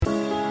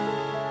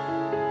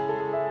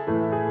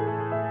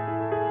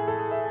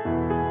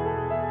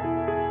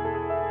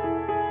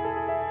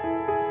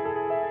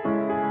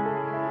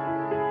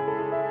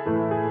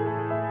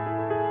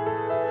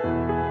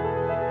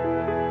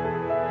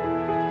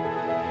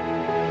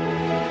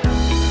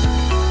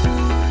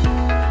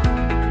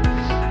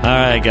All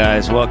right,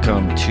 guys,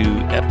 welcome to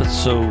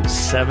episode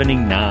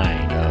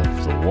 79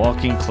 of the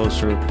Walking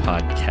Closer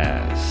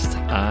podcast.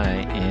 I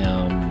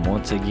am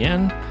once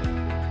again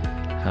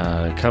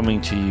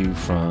coming to you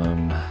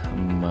from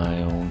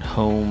my own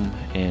home,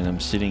 and I'm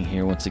sitting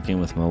here once again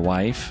with my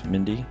wife,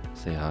 Mindi.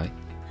 Say hi.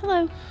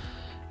 Hello.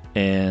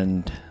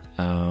 And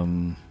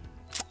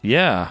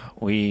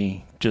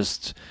we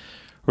just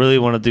really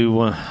want to do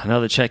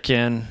another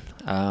check-in.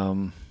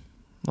 Well,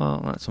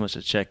 not so much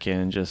a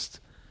check-in,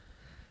 just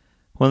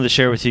wanted to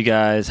share with you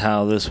guys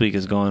how this week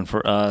is going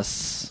for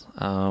us.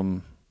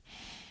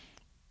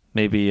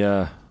 Maybe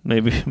you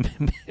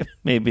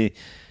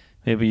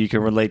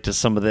can relate to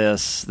some of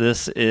this.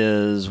 This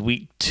is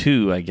week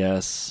 2, I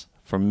guess,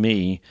 for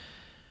me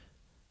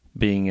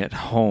being at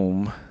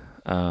home.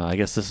 I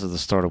guess this is the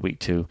start of week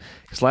 2.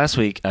 Because last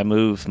week I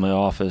moved my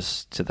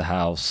office to the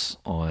house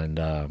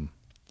on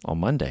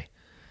Monday,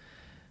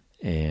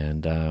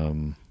 and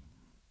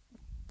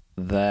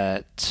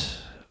that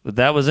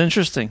was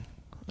interesting.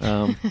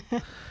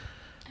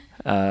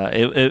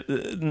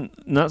 It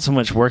not so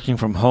much working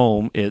from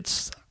home,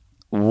 it's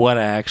what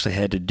I actually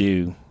had to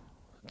do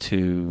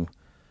to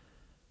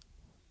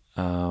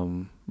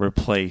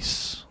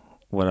replace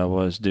what I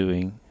was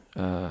doing.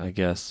 I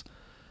guess,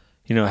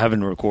 having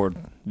to record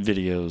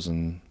videos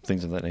and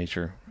things of that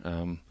nature.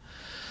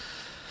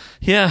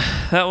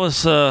 That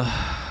was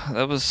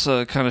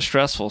kind of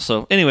stressful.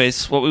 So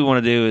anyways, what we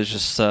want to do is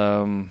just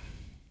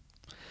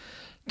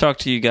talk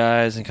to you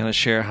guys and kind of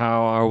share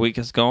how our week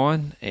is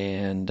going,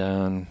 and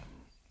I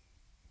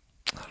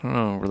don't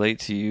know,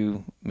 relate to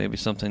you maybe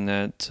something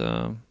that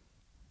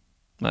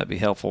might be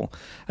helpful.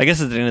 I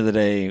guess at the end of the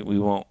day, we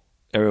want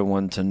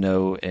everyone to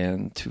know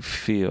and to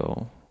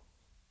feel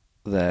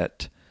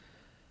that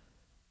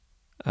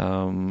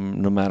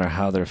no matter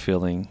how they're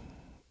feeling,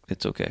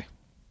 it's okay.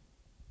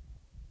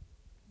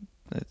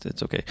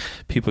 It's okay.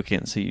 People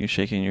can't see you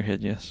shaking your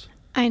head, yes?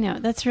 I know.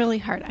 That's really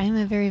hard. I'm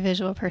a very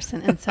visual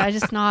person, and so I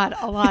just nod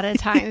a lot of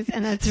times,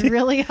 and that's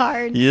really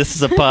hard. This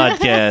is a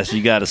podcast.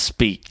 You got to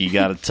speak. You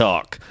got to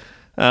talk.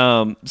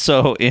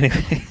 So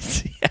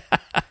anyways,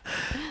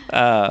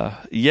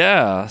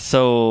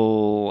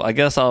 so I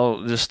guess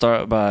I'll just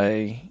start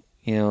by,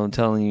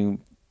 telling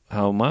you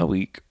how my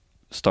week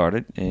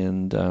started.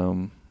 And,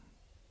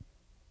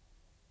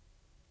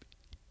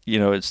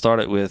 it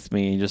started with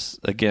me just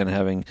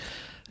having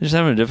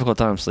a difficult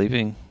time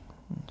sleeping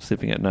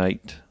at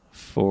night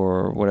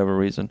for whatever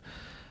reason.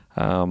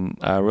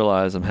 I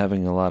realize I'm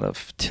having a lot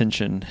of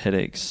tension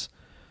headaches.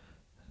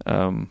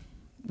 I'm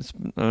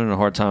having a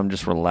hard time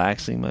just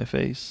relaxing my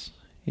face,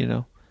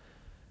 and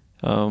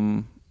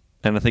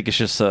I think it's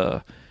just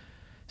a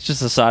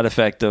side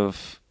effect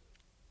of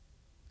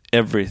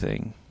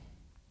everything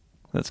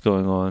that's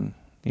going on,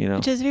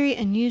 Which is very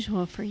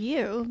unusual for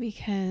you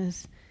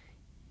because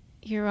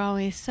you're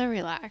always so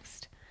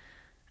relaxed.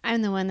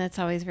 I'm the one that's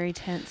always very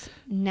tense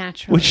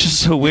naturally. Which is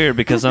so weird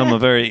because I'm a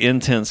very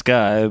intense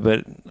guy,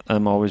 but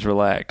I'm always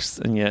relaxed,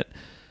 and yet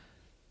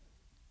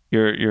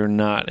you're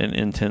not an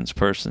intense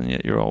person,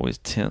 yet you're always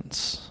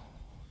tense.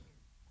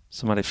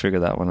 Somebody figure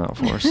that one out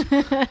for us.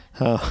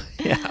 Oh,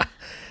 yeah.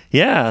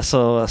 Yeah,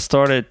 so I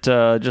started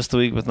just the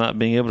week with not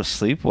being able to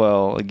sleep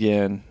well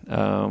again.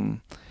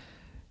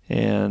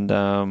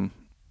 And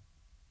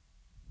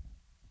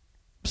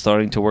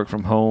starting to work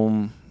from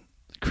home,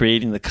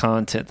 creating the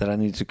content that I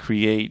need to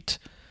create.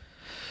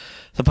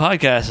 The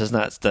podcast is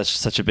that's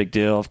such a big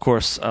deal. Of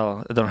course,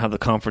 I don't have the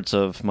comforts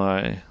of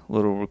my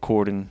little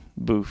recording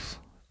booth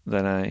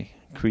that I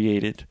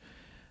created.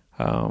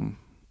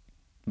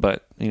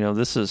 But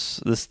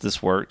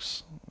this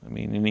works. I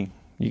mean,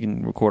 you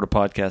can record a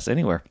podcast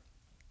anywhere.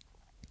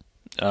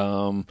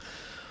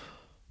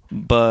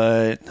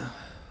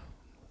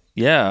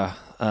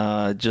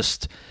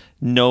 Just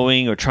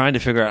knowing or trying to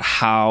figure out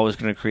how I was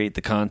going to create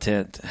the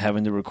content,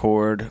 having to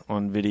record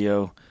on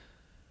video.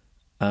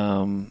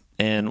 And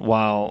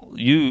while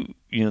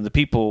the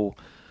people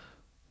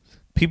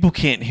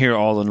can't hear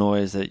all the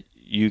noise that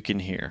you can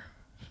hear,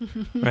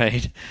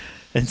 right?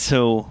 And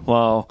so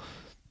while,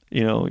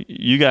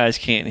 you guys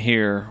can't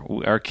hear,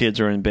 our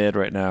kids are in bed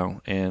right now,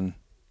 and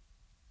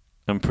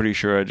I'm pretty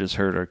sure I just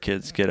heard our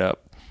kids get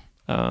up.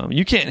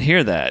 You can't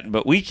hear that,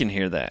 but we can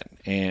hear that.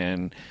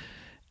 And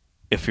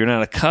if you're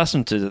not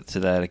accustomed to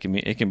that, it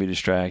can be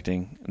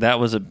distracting. That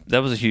was a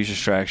huge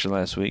distraction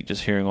last week,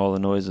 just hearing all the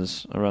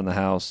noises around the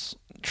house,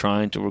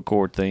 trying to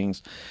record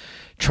things.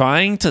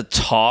 Trying to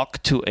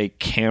talk to a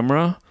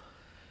camera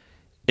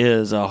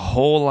is a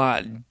whole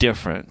lot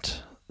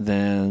different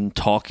than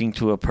talking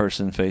to a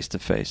person face to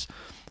face.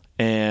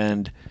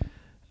 And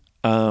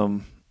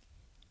some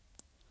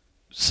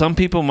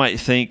people might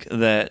think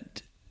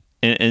that,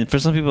 and for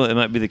some people it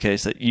might be the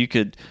case that you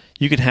could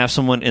have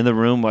someone in the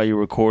room while you're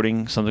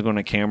recording something on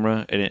a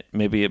camera, and it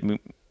might be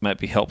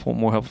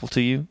more helpful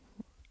to you.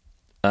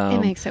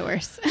 It makes it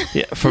worse.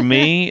 For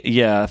me,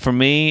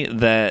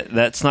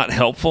 that's not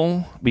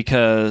helpful,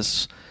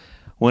 because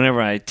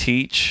whenever I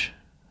teach,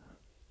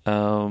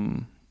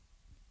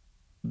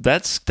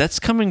 that's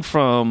coming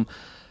from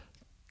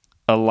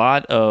a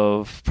lot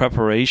of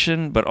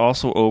preparation, but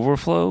also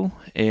overflow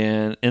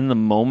and in the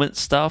moment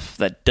stuff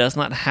that does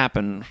not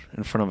happen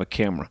in front of a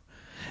camera.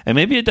 And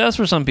maybe it does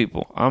for some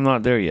people. I'm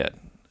not there yet.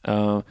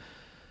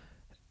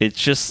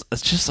 It's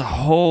just a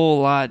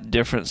whole lot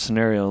different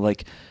scenario.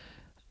 Like,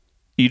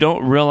 you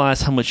don't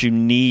realize how much you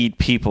need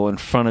people in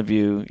front of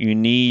you. You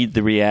need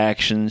the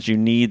reactions. You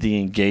need the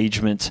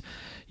engagement.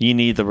 You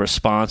need the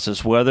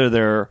responses, whether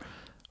they're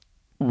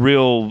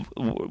verbalized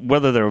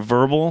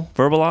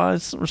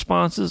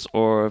responses,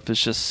 or if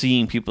it's just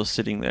seeing people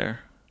sitting there.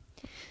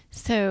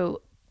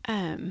 So,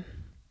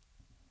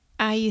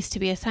 I used to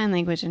be a sign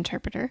language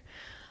interpreter.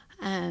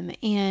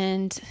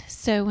 And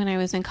so when I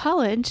was in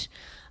college,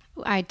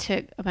 I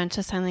took a bunch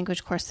of sign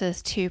language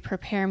courses to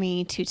prepare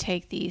me to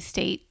take the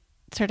state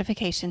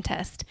certification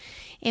test.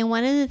 And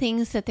one of the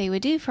things that they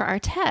would do for our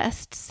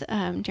tests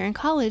during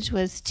college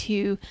was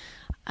to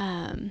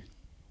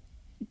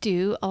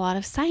do a lot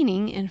of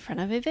signing in front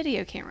of a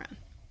video camera.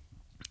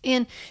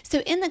 And so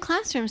in the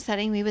classroom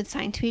setting, we would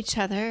sign to each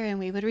other and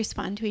we would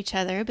respond to each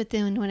other. But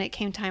then when it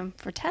came time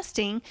for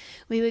testing,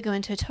 we would go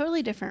into a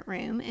totally different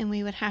room and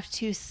we would have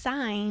to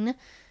sign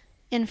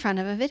in front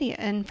of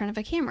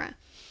a camera.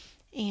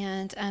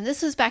 And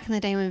this was back in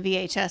the day when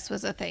VHS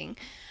was a thing.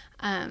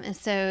 And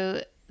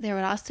so there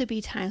would also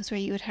be times where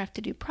you would have to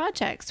do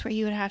projects where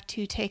you would have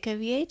to take a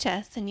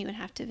VHS and you would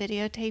have to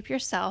videotape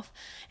yourself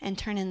and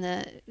turn in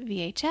the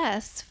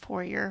VHS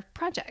for your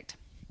project.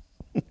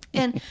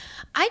 And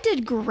I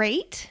did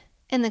great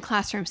in the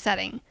classroom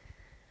setting.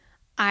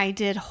 I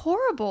did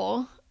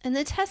horrible in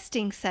the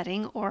testing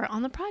setting or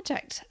on the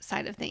project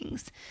side of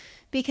things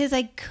because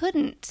I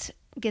couldn't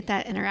get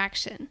that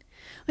interaction,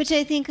 which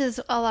I think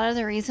is a lot of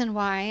the reason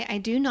why I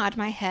do nod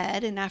my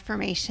head in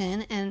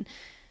affirmation. And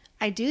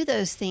I do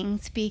those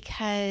things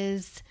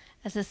because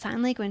as a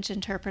sign language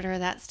interpreter,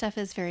 that stuff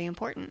is very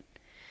important.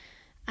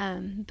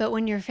 But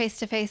when you're face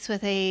to face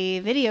with a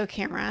video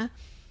camera,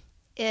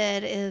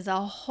 it is a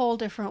whole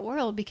different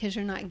world because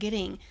you're not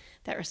getting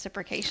that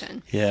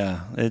reciprocation.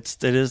 Yeah,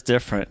 it is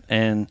different.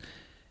 And,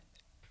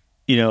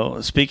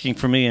 speaking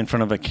for me in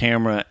front of a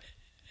camera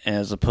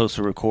as opposed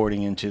to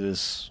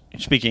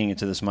speaking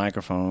into this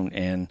microphone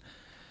and,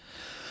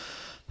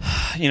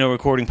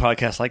 recording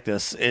podcasts like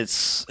this,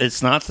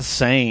 it's not the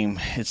same.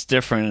 It's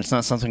different. It's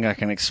not something I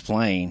can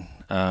explain.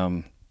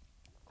 And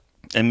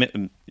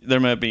there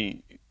might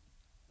be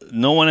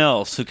no one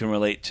else who can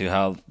relate to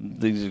how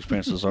these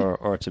experiences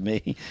are to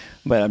me,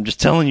 but I'm just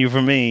telling you,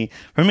 for me,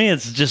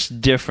 it's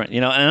just different,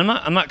 and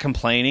I'm not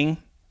complaining.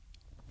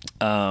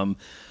 I'm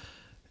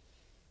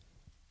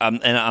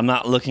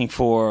not looking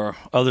for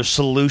other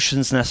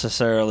solutions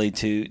necessarily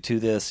to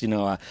this. I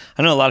know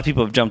a lot of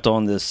people have jumped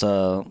on this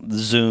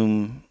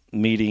Zoom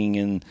meeting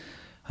and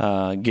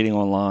getting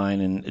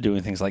online and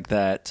doing things like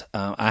that.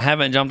 I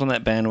haven't jumped on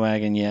that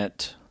bandwagon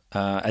yet.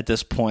 At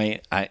this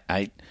point,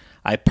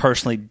 I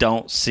personally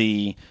don't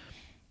see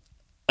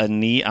a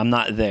need. I'm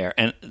not there.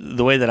 And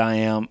the way that I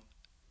am,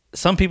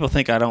 some people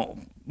think I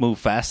don't move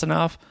fast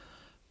enough,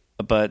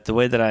 but the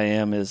way that I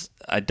am is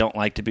I don't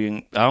like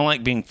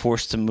being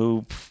forced to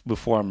move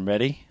before I'm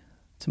ready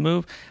to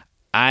move.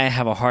 I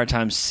have a hard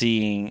time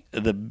seeing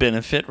the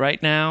benefit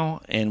right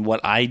now in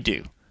what I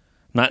do.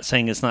 I'm not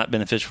saying it's not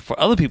beneficial for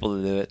other people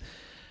to do it.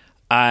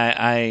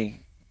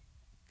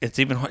 It's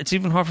even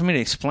hard for me to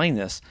explain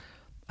this.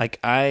 Like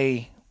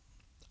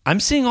I'm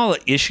seeing all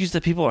the issues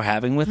that people are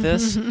having with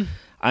this.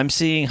 I'm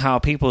seeing how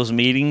people's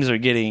meetings are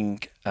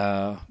getting,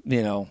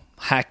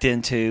 hacked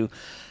into.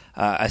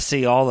 I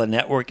see all the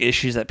network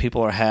issues that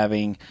people are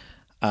having.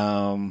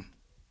 I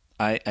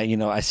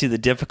see the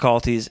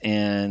difficulties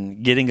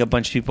in getting a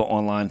bunch of people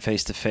online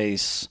face to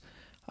face,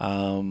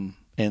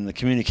 in the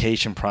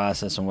communication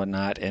process and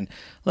whatnot. And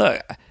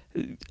look,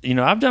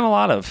 I've done a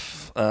lot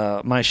of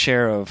my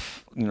share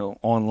of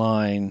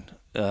online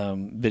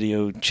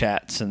video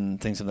chats and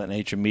things of that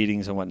nature,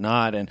 meetings and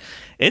whatnot, and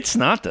it's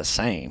not the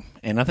same.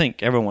 And I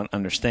think everyone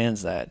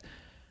understands that.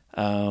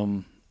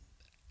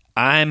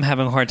 I'm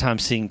having a hard time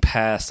seeing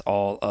past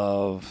all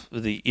of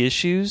the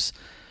issues.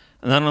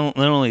 Not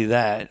only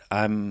that,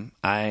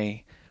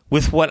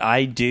 with what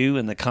I do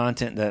and the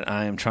content that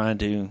I am trying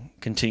to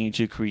continue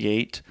to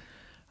create,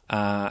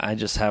 I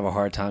just have a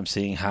hard time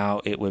seeing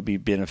how it would be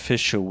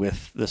beneficial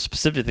with the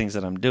specific things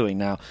that I'm doing.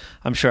 Now,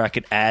 I'm sure I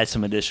could add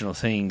some additional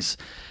things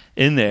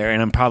in there,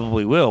 and I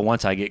probably will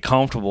once I get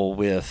comfortable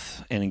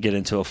with and get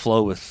into a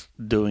flow with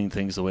doing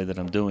things the way that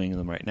I'm doing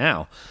them right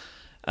now.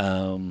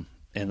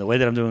 And the way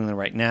that I'm doing them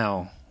right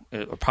now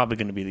are probably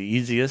going to be the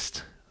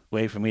easiest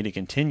way for me to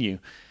continue.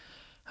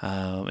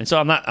 And so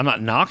I'm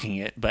not knocking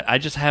it, but I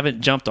just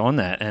haven't jumped on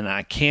that, and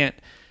I can't.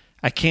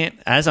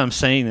 As I'm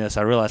saying this,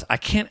 I realize I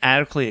can't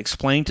adequately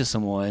explain to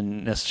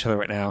someone necessarily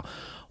right now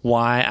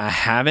why I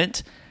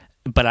haven't.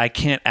 But I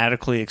can't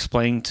adequately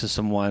explain to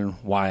someone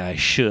why I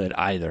should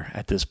either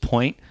at this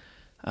point.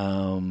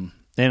 I'm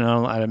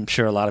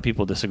sure a lot of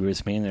people disagree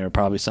with me, and there are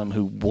probably some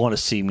who want to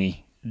see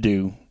me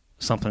do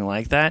something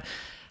like that.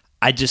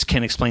 I just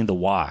can't explain the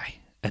why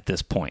at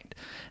this point.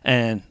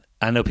 And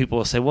I know people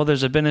will say, well,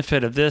 there's a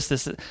benefit of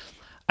this.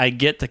 I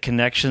get the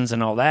connections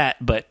and all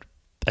that, but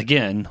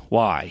again,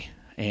 why?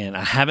 And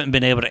I haven't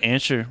been able to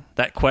answer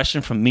that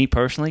question from me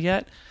personally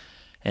yet.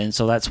 And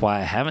so that's why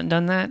I haven't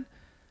done that.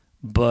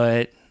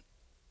 But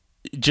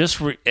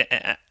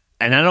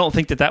and I don't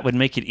think that would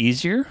make it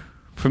easier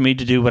for me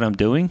to do what I'm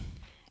doing.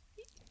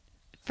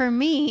 For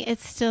me,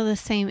 it's still the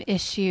same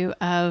issue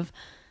of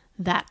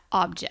that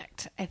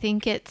object. I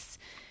think it's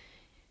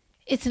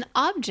an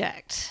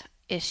object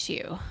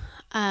issue.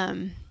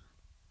 I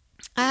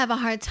have a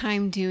hard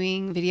time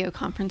doing video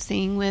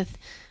conferencing with,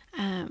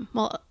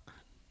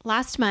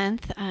 last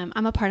month,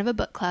 I'm a part of a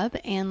book club,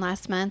 and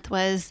last month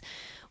was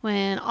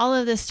when all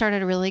of this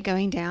started really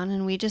going down,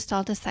 and we just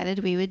all decided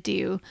we would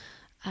do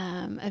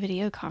a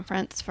video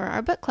conference for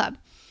our book club,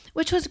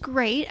 which was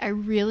great. I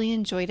really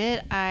enjoyed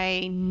it.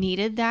 I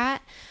needed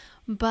that,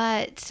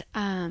 but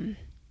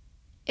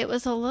it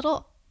was a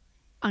little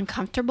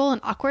uncomfortable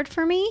and awkward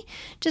for me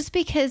just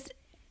because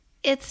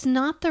it's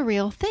not the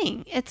real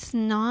thing. It's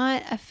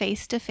not a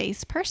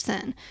face-to-face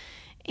person.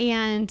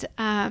 And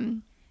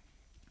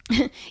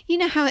you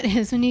know how it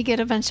is when you get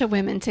a bunch of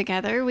women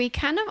together. We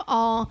kind of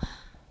all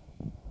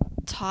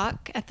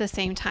talk at the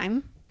same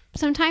time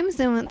sometimes,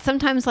 and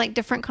sometimes like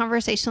different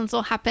conversations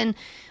will happen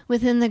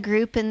within the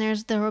group, and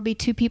there will be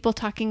two people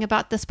talking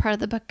about this part of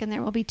the book, and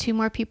there will be two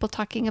more people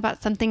talking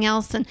about something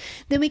else, and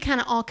then we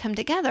kind of all come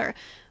together.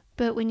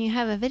 But when you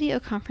have a video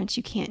conference,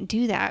 you can't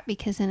do that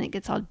because then it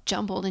gets all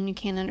jumbled and you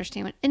can't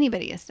understand what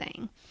anybody is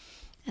saying.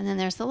 And then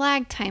there's the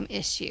lag time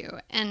issue,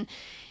 and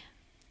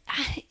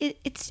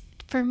it's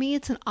for me,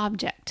 it's an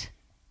object.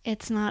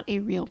 It's not a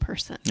real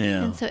person.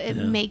 Yeah, and so it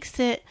makes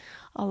it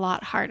a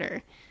lot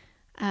harder.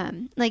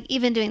 Like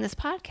even doing this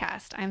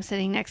podcast, I'm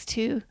sitting next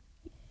to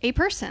a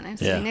person. I'm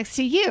sitting next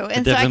to you.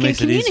 And so I can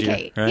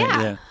communicate. Easier,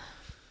 right?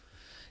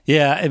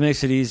 Yeah, it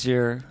makes it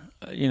easier.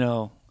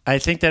 I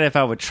think that if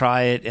I would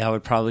try it, I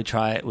would probably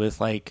try it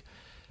with like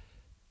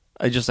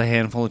just a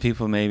handful of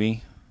people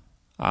maybe.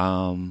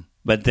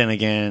 But then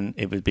again,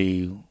 it would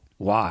be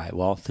why?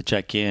 Well, to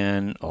check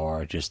in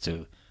or just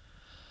to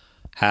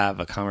have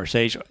a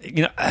conversation.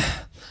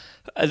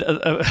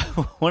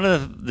 One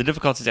of the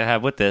difficulties I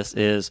have with this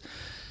is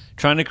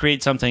trying to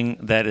create something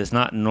that is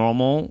not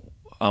normal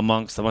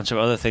amongst a bunch of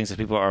other things that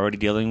people are already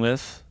dealing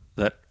with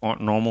that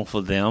aren't normal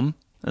for them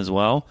as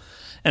well.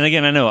 And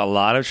again, I know a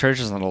lot of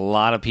churches and a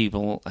lot of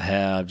people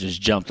have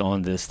just jumped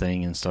on this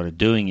thing and started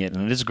doing it,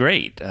 and it's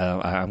great.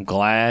 I'm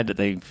glad that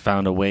they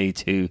found a way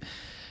to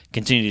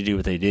continue to do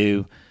what they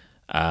do.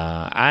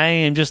 I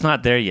am just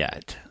not there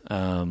yet.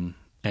 And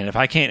if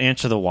I can't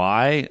answer the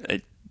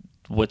why,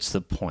 what's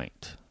the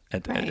point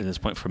at this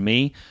point for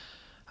me?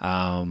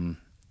 I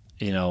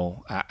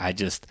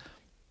just,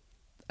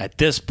 at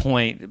this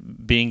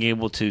point, being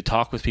able to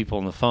talk with people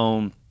on the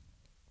phone,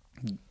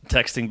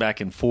 texting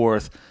back and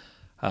forth,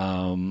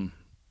 and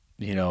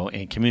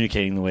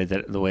communicating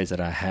the ways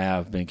that I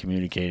have been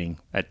communicating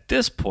at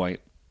this point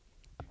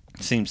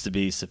seems to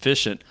be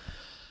sufficient.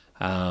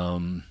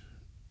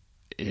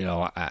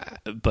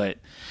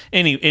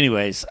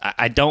 Anyways,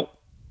 I don't.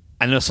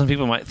 I know some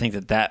people might think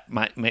that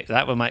might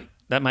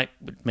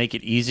make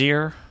it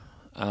easier.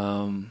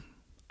 I'm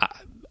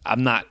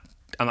not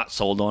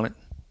sold on it.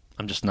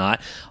 I'm just not.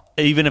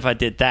 Even if I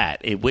did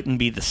that, it wouldn't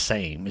be the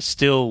same. It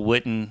still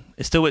wouldn't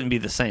be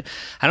the same.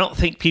 I don't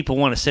think people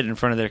want to sit in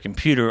front of their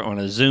computer on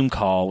a Zoom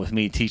call with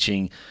me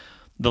teaching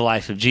the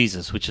life of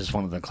Jesus, which is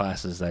one of the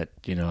classes that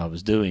I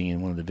was doing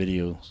in one of the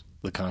videos,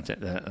 the content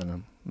that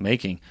I'm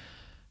making.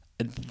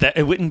 That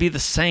it wouldn't be the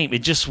same.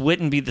 It just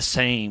wouldn't be the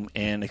same,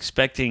 and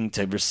expecting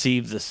to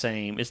receive the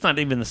same. It's not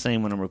even the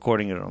same when I'm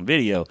recording it on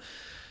video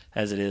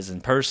as it is in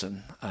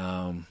person.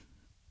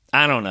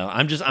 I don't know.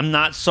 I'm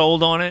not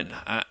sold on it.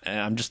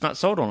 I'm just not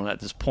sold on it at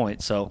this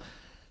point. So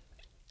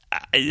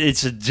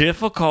it's a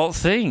difficult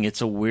thing.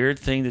 It's a weird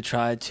thing to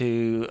try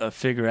to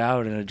figure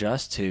out and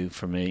adjust to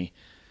for me.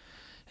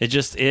 It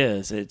just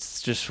is.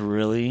 It's just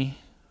really,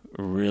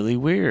 really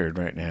weird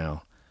right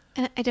now.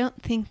 And I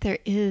don't think there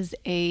is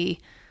a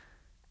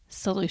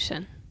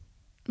solution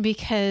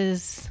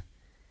because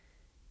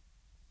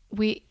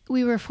we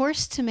were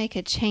forced to make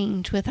a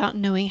change without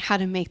knowing how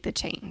to make the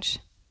change.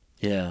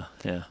 Yeah.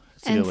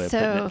 And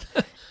so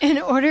in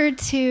order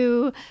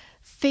to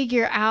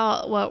figure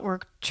out what we're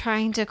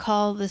trying to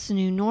call this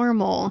new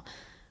normal,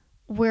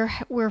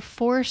 we're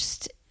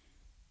forced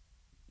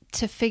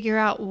to figure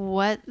out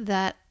what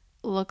that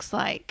looks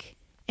like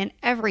in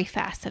every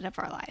facet of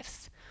our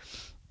lives.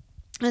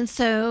 And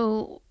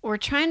so we're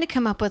trying to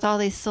come up with all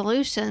these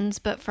solutions,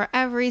 but for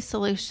every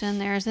solution,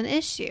 there's an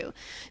issue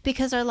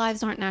because our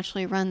lives aren't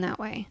naturally run that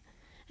way.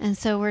 And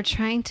so we're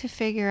trying to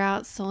figure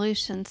out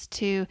solutions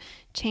to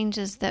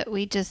changes that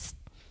we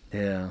don't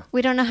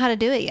know how to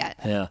do it yet.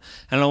 Yeah.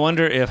 And I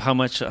wonder if how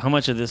much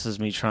of this is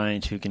me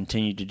trying to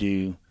continue to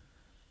do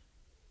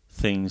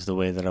things the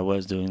way that I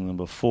was doing them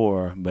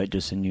before, but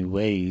just in new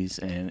ways.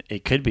 And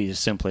it could be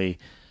just simply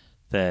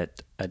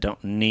that I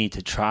don't need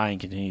to try and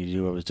continue to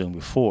do what I was doing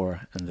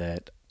before, and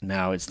that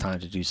now it's time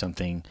to do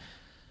something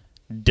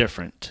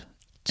different.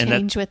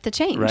 change with the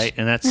change. Right.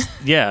 And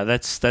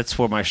that's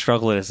where my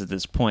struggle is at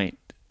this point.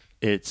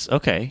 It's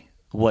okay.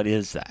 What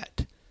is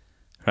that?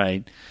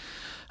 Right.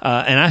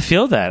 And I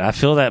feel that. I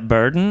feel that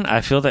burden.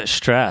 I feel that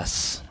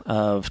stress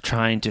of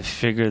trying to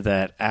figure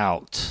that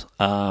out.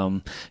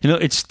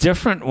 It's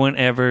different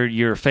whenever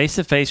you're face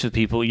to face with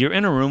people. You're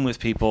in a room with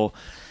people,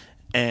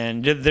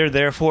 and they're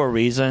there for a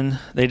reason.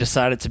 They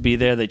decided to be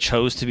there. They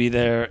chose to be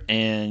there,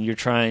 and you're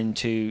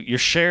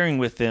sharing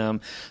with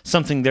them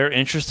something they're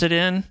interested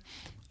in.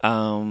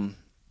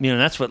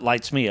 That's what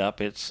lights me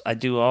up. I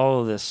do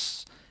all of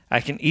this. I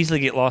can easily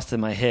get lost in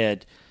my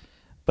head,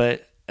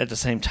 but at the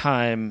same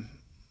time,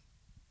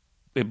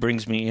 it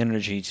brings me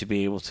energy to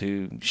be able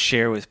to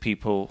share with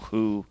people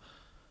who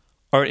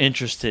are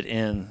interested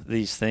in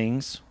these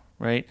things,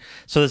 right?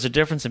 So there's a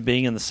difference in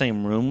being in the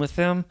same room with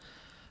them,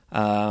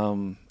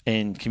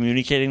 and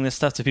communicating this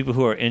stuff to people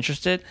who are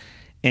interested,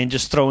 and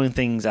just throwing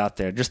things out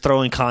there, just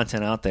throwing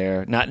content out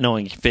there, not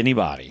knowing if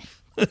anybody.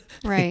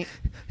 Right.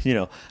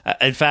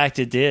 In fact,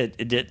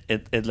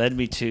 it led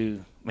me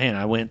to, man,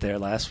 I went there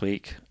last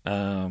week.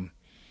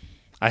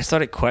 I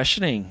started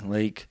questioning,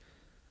 like,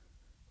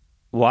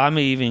 why am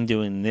I even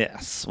doing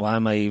this? Why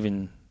am I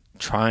even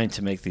trying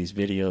to make these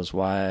videos?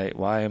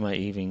 Why am I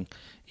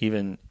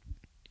even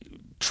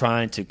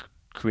trying to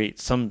create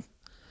some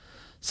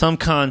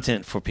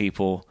content for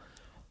people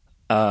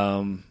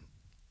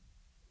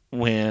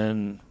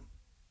when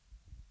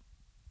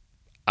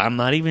I'm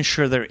not even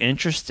sure they're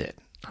interested?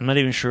 I'm not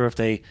even sure if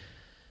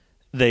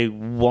they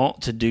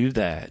want to do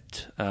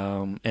that,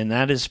 and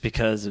that is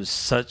because it's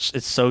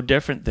so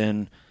different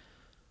than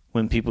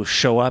when people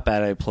show up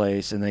at a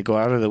place and they go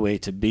out of the way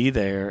to be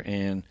there,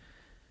 and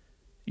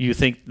you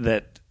think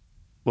that,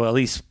 well, at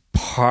least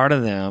part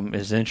of them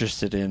is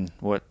interested in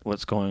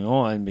what's going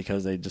on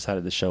because they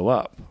decided to show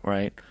up,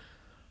 right?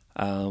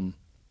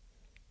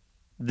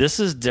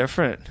 This is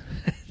different.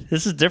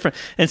 This is different.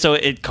 And so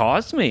it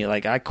caused me,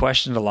 I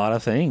questioned a lot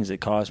of things. It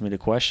caused me to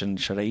question,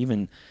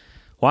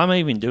 why am I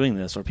even doing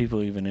this? Are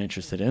people even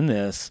interested in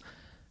this?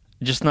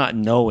 Just not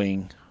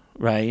knowing,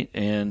 right?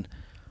 And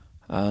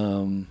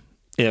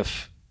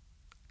if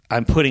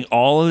I'm putting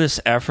all of this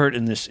effort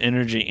and this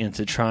energy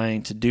into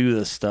trying to do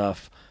this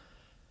stuff,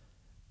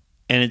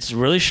 and it's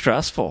really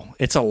stressful.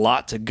 It's a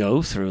lot to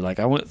go through.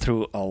 I went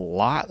through a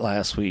lot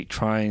last week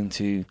trying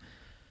to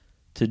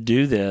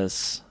do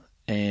this,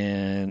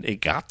 and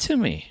it got to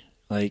me.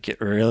 It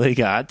really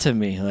got to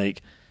me.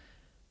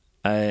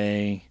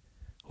 I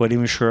wasn't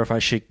even sure if I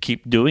should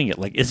keep doing it.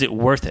 Is it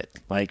worth it?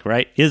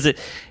 Right? Is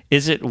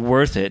it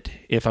worth it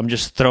if I'm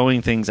just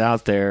throwing things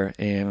out there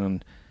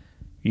and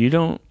you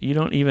don't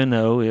even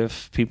know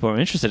if people are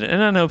interested in it?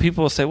 And I know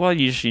people will say, well,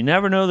 you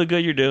never know the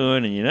good you're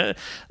doing, and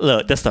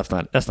look, that's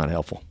not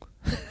helpful.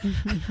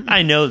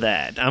 I know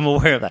that. I'm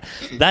aware of that.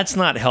 That's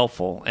not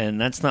helpful, and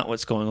that's not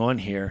what's going on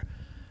here.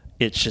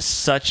 It's just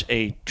such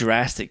a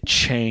drastic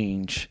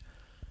change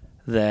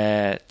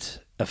that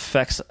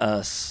affects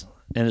us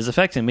and is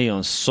affecting me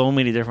on so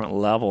many different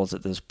levels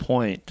at this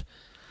point,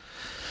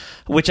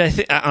 which I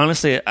think,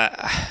 honestly,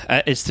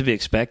 it's to be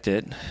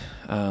expected.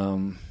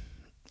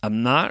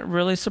 I'm not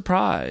really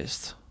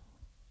surprised.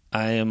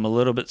 I am a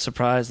little bit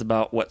surprised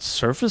about what's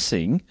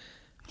surfacing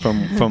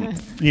from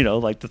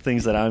the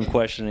things that I'm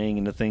questioning,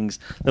 and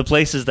the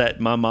places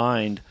my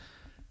mind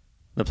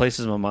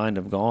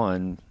have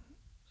gone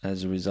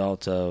as a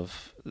result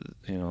of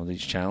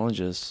these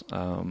challenges.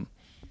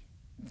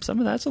 Some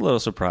of that's a little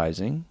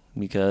surprising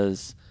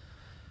because,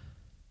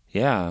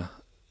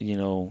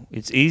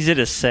 it's easy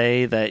to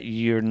say that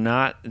you're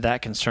not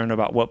that concerned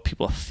about what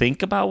people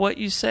think about what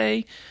you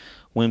say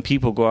when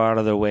people go out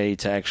of their way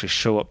to actually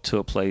show up to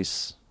a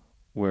place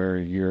where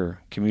you're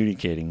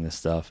communicating this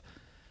stuff.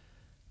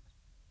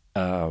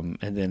 And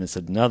then it's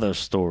another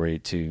story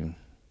to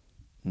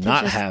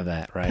not have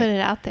that, right? Put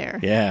it out there.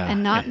 Yeah.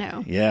 And not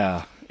know.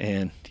 Yeah.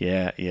 And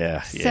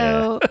yeah.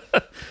 So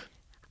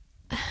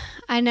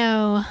I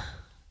know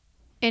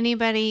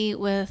anybody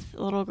with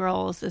little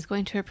girls is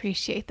going to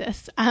appreciate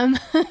this.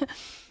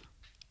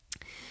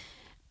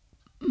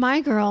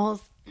 My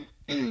girls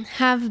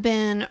have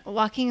been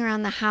walking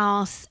around the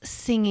house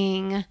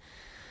singing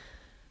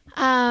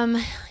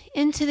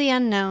Into the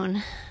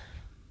Unknown,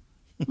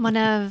 one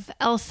of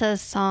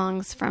Elsa's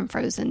songs from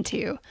Frozen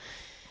 2.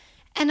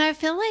 And I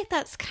feel like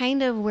that's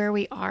kind of where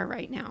we are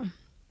right now.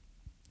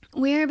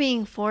 We're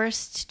being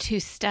forced to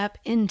step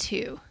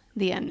into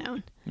the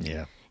unknown.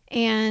 Yeah.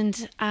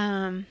 And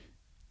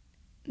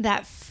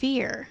that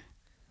fear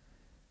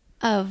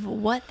of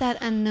what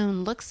that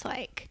unknown looks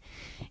like.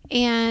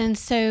 And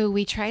so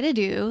we try to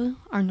do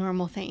our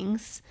normal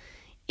things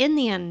in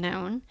the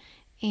unknown,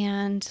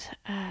 and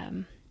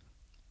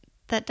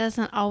that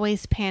doesn't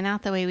always pan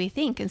out the way we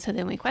think. And so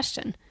then we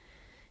question,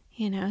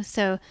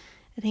 so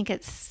I think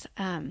it's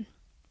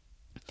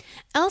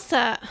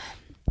Elsa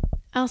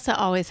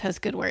always has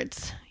good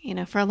words.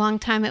 For a long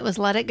time it was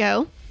let it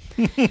go.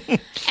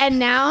 And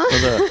now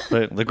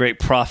the great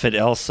prophet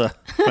Elsa.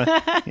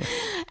 Yeah.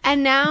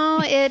 And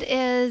now it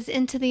is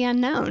into the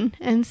unknown.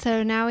 And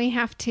so now we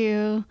have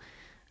to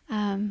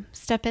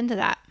step into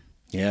that.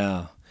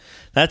 Yeah,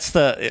 that's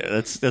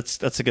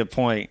a good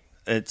point.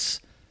 It's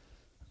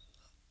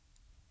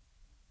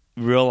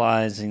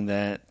realizing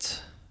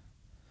that,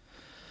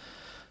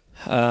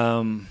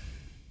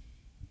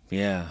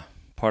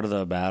 part of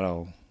the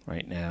battle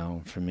right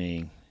now for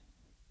me,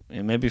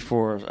 and maybe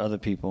for other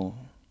people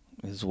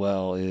as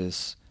well,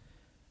 is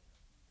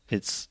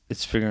it's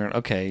figuring,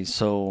 okay,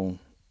 so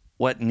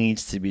what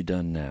needs to be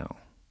done now?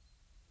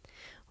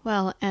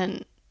 Well,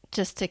 and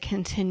just to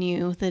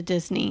continue the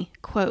Disney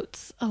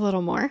quotes a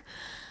little more,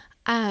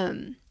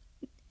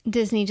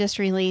 Disney just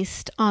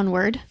released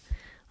Onward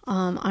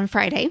on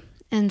Friday.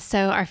 And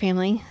so our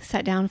family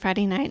sat down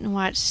Friday night and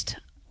watched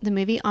the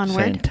movie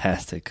Onward.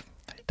 Fantastic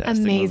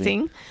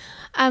Amazing.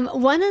 movie.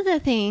 One of the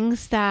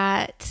things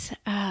that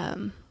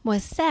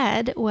was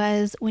said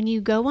was, when you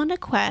go on a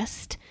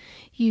quest,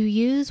 you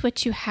use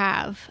what you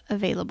have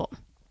available.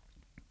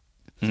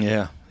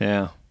 Yeah.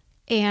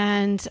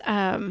 And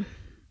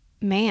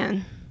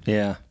man,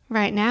 yeah.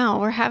 Right now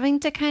we're having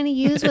to kind of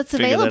use what's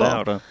Figure available.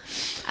 that out,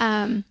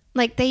 huh?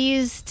 Like they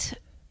used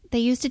a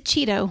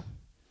Cheeto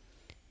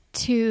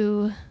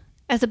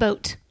as a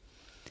boat,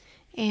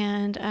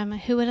 and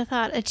who would have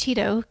thought a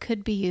Cheeto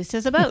could be used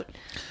as a boat?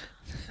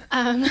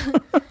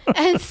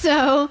 And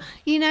so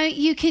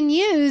you can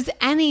use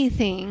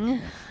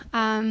anything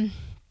on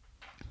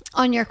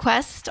your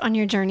quest, on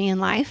your journey in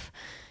life.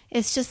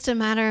 It's just a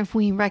matter of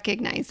we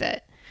recognize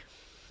it.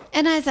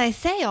 And as I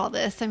say all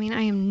this, I mean,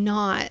 I am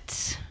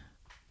not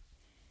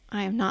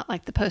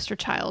like the poster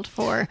child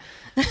for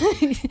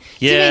doing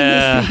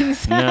these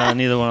things. No,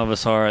 neither one of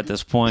us are at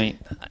this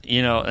point.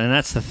 And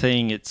that's the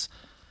thing. It's,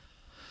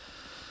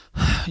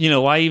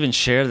 why even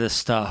share this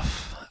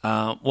stuff?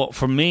 Well,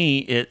 for me,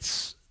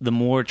 it's the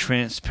more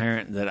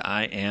transparent that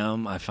I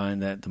am, I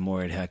find that the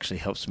more it actually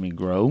helps me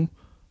grow.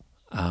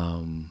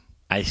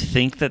 I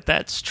think that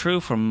that's true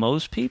for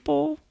most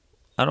people.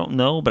 I don't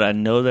know, but I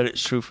know that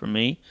it's true for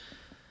me.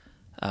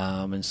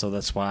 And so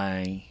that's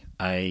why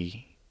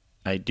I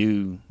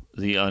do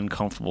the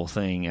uncomfortable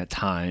thing at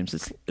times.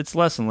 It's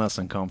less and less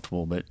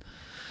uncomfortable, but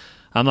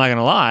I'm not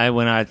gonna lie.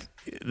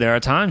 There are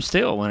times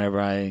still whenever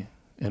I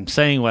am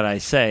saying what I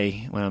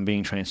say, when I'm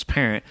being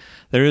transparent,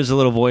 there is a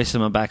little voice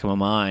in the back of my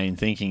mind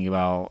thinking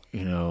about,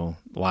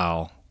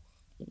 wow,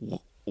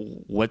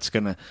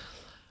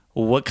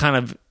 what kind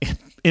of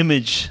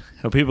image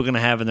are people going to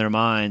have in their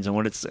minds,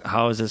 and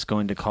how is this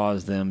going to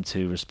cause them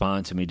to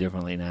respond to me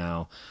differently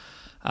now?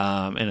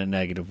 In a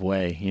negative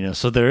way,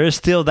 So there is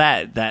still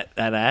that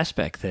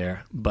aspect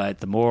there, but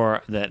the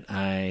more that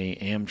I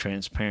am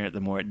transparent, the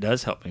more it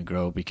does help me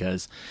grow,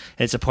 because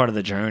it's a part of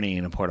the journey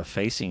and a part of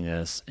facing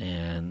this,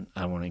 and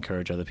I want to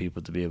encourage other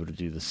people to be able to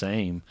do the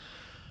same.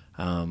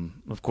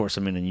 Of course,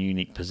 I'm in a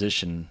unique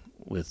position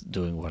with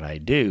doing what I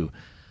do.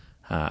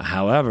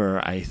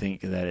 However, I think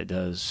that it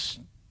does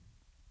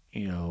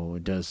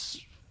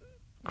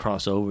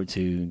cross over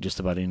to just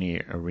about any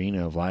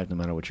arena of life, no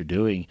matter what you're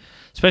doing,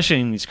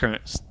 especially in these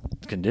current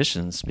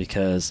conditions,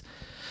 because,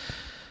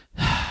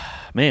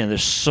 man,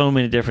 there's so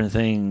many different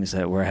things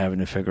that we're having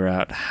to figure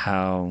out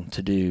how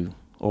to do,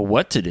 or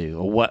what to do,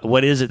 or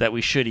what is it that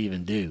we should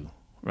even do,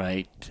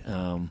 right?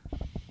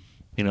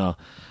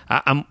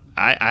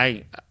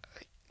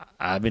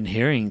 I've been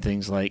hearing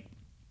things like,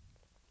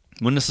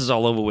 when this is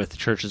all over with, the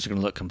church is going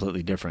to look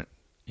completely different,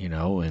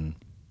 and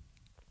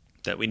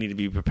that we need to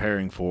be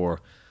preparing for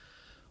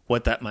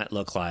what that might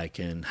look like,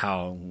 and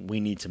how we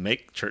need to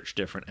make church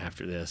different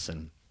after this.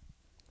 And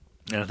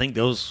I think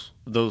those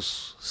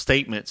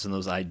statements and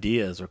those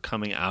ideas are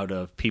coming out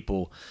of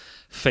people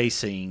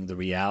facing the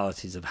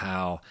realities of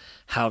how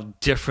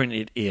different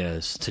it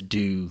is to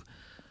do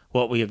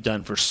what we have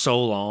done for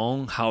so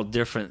long, how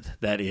different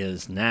that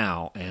is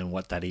now, and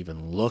what that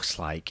even looks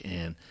like.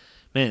 And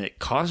man, it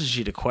causes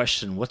you to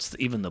question, what's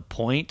even the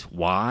point?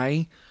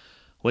 Why?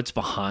 What's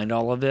behind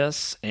all of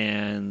this?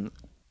 And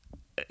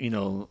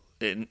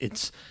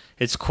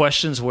it's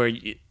questions where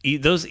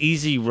those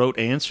easy rote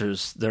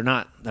answers, they're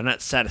not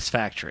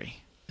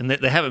satisfactory, and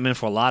they haven't been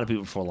for a lot of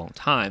people for a long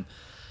time.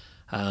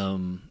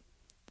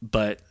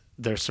 But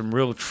there's some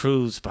real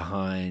truths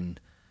behind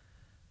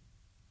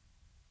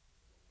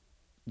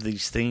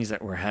these things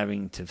that we're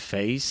having to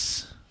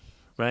face,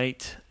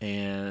 right?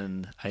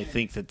 And I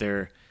think that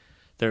they're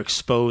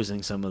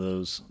exposing some of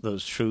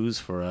those truths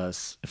for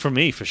us, for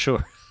me for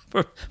sure,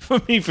 for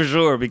me for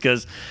sure,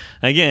 because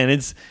again,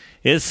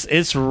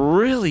 it's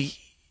really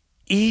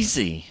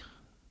easy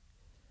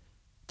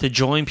to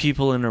join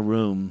people in a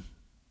room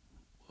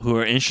who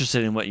are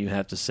interested in what you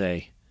have to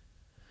say,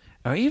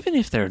 or even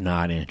if they're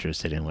not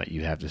interested in what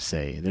you have to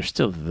say, they're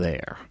still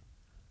there,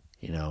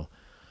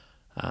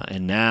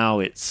 and now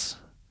it's,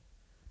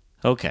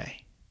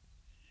 okay,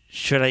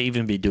 should I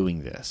even be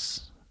doing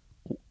this?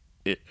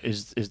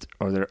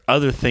 Are there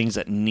other things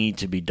that need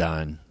to be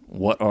done?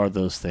 What are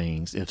those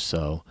things, if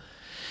so?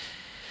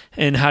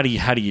 And how do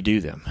you do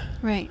them?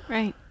 Right.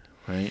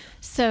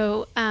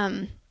 So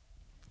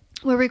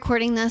we're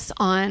recording this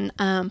on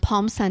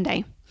Palm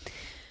Sunday.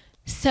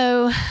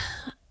 So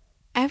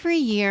every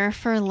year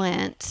for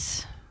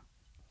Lent,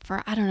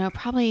 for, I don't know,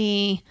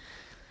 probably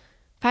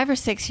 5 or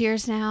 6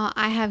 years now,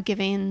 I have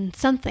given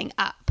something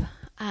up.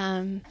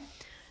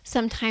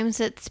 Sometimes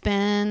it's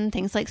been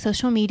things like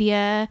social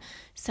media.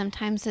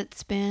 Sometimes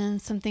it's been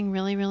something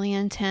really, really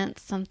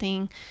intense,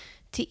 something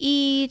to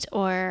eat,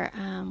 or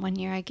one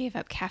year I gave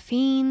up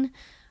caffeine.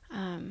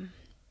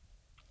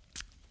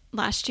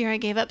 Last year I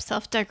gave up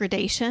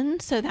self-degradation.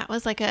 So that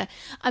was like a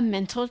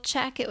mental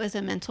check. It was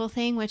a mental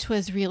thing, which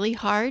was really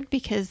hard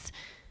because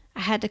I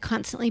had to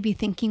constantly be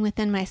thinking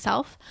within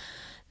myself.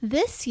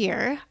 This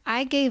year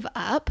I gave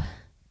up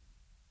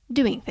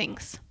doing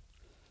things,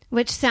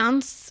 which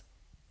sounds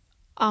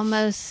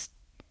almost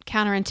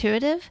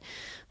counterintuitive,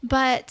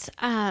 but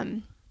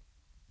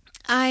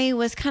I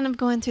was kind of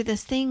going through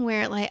this thing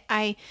where like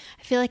I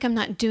feel like I'm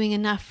not doing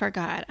enough for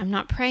God. I'm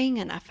not praying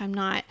enough. I'm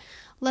not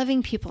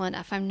loving people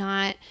enough. I'm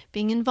not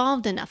being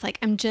involved enough. Like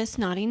I'm just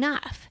not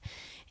enough.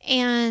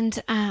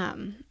 And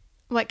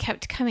what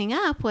kept coming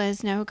up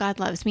was, no, God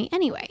loves me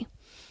anyway.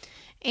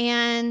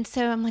 And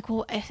so I'm like,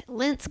 well,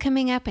 Lent's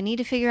coming up. I need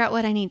to figure out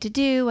what I need to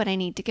do, what I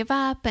need to give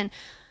up. And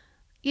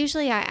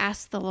usually I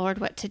ask the Lord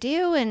what to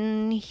do.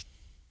 And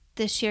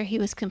this year he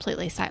was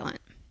completely silent.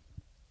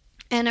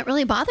 And it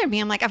really bothered me.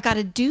 I'm like, I've got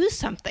to do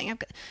something.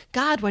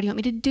 God, what do you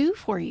want me to do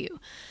for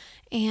you?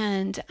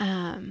 And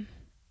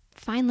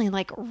finally,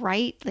 like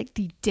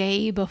the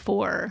day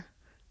before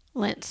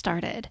Lent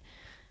started,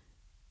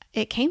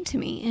 it came to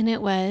me, and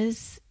it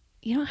was,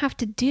 you don't have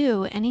to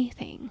do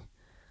anything.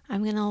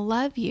 I'm going to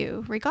love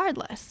you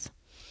regardless.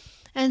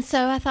 And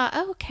so I thought,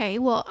 oh, okay,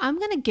 well, I'm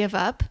going to give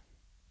up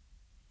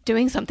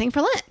doing something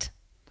for Lent.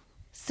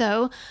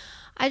 So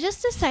I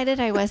just decided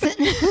I wasn't.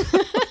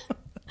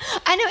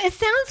 I know it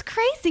sounds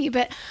crazy,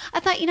 but I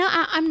thought,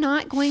 I'm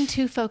not going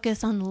to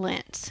focus on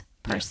Lent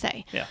per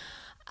se. Yeah.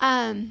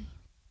 And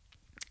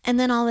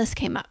then all this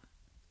came up,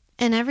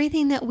 and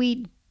everything that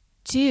we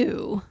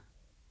do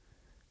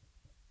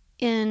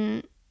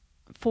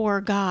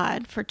for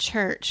God, for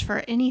church,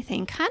 for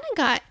anything kind of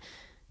got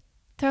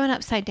thrown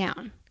upside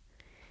down,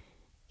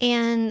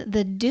 and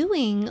the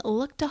doing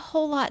looked a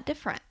whole lot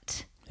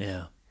different.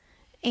 Yeah.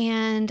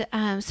 And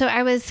so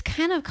I was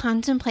kind of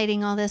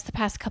contemplating all this the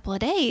past couple of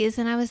days,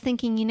 and I was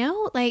thinking,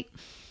 like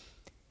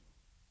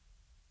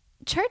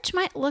church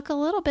might look a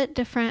little bit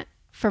different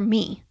for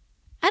me.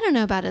 I don't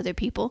know about other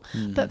people,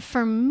 but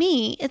for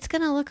me, it's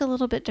going to look a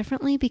little bit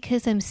differently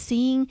because I'm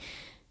seeing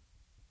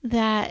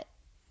that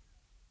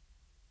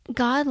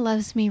God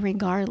loves me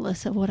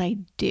regardless of what I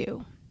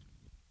do.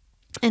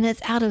 And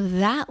it's out of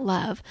that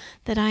love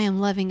that I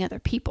am loving other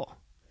people.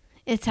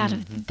 It's out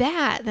of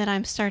that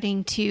I'm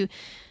starting to,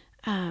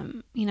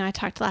 I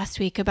talked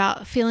last week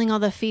about feeling all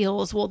the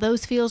feels. Well,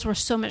 those feels were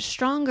so much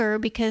stronger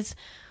because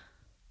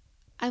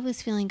I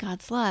was feeling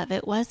God's love.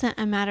 It wasn't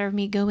a matter of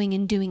me going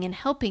and doing and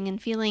helping and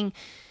feeling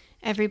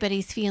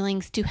everybody's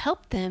feelings to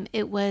help them.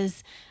 It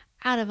was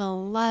out of a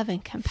love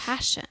and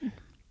compassion.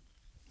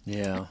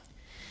 Yeah.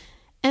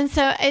 And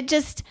so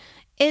it's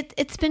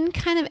been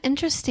kind of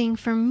interesting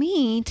for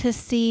me to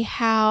see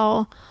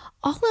how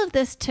all of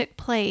this took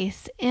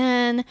place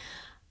in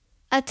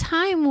a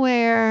time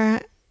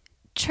where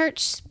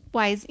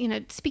church-wise,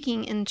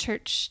 speaking in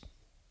church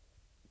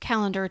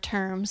calendar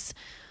terms,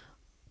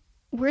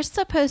 we're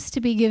supposed to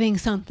be giving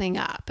something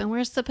up, and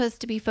we're supposed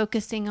to be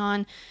focusing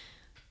on,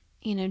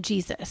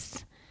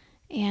 Jesus.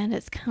 And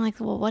it's kind of like,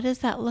 well, what does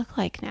that look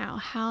like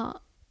now?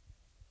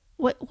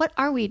 What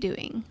are we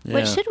doing? Yeah.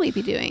 What should we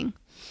be doing?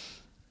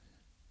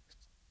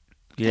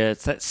 Yeah,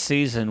 it's that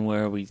season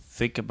where we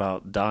think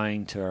about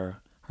dying to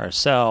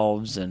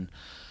ourselves, and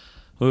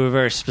we were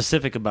very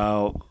specific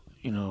about,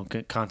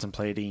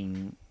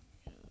 contemplating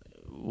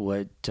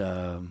what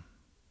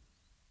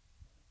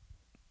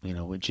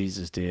what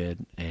Jesus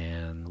did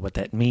and what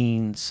that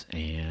means,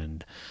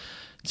 and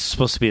it's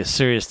supposed to be a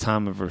serious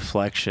time of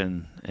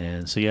reflection.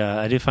 And so, yeah,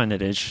 I do find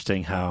it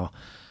interesting how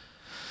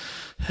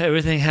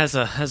everything has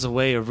a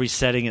way of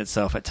resetting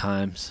itself at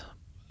times.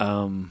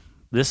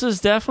 This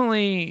is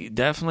definitely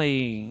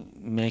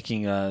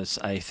making us,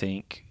 I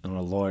think, on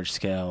a large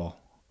scale,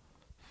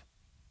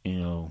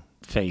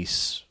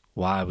 face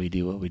why we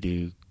do what we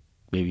do,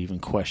 maybe even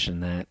question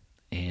that.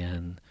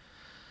 And,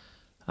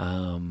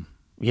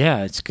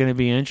 it's going to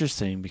be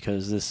interesting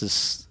because this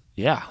is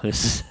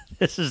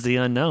the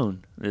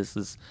unknown.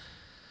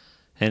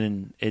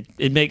 And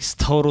it makes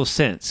total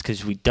sense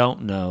because we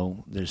don't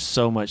know. There's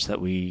so much that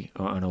we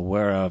are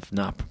unaware of,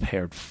 not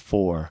prepared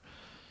for.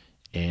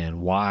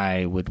 And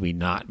why would we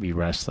not be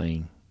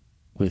wrestling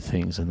with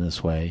things in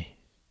this way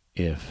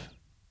if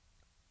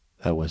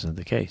that wasn't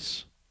the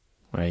case,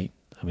 right?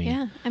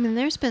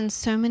 There's been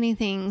so many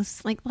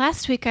things. Like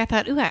last week, I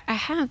thought, I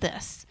have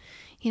this.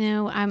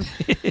 I'm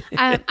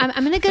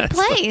in a good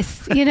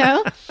place. We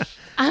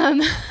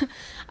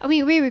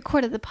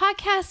recorded the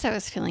podcast. I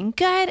was feeling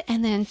good,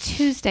 and then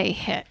Tuesday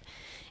hit,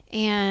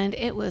 and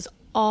it was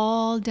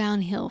all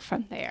downhill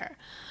from there.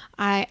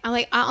 I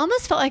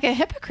almost felt like a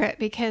hypocrite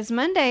because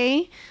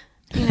Monday,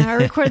 I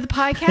recorded the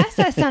podcast.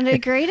 I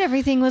sounded great.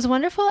 Everything was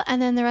wonderful.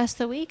 And then the rest of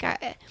the week,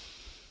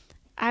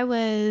 I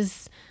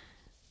was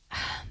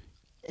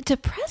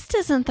depressed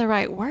isn't the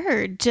right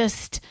word.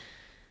 Just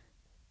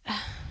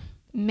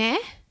meh.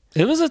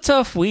 It was a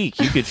tough week.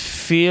 You could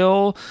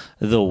feel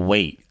the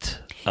weight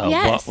of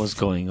Yes. what was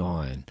going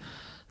on.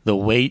 The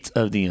weight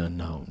of the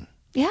unknown.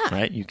 Yeah.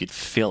 Right? You could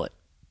feel it.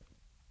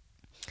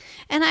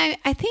 And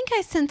I think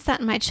I sensed that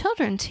in my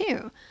children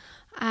too.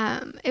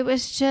 It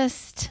was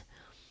just,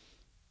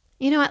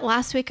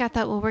 last week I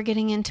thought, well, we're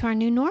getting into our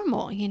new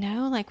normal,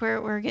 like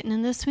we're getting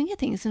in the swing of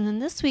things. And then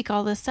this week,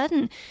 all of a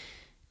sudden,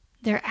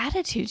 their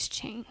attitudes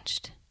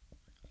changed.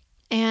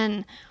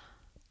 And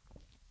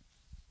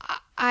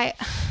I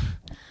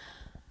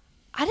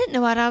didn't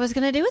know what I was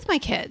going to do with my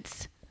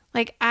kids.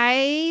 Like,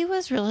 I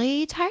was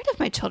really tired of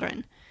my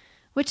children,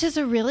 which is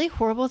a really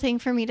horrible thing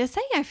for me to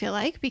say, I feel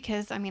like,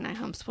 because, I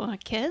homeschool my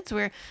kids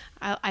where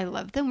I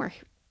love them. We're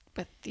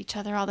with each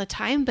other all the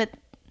time. But,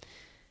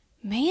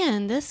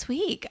 man, this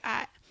week,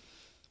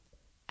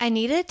 I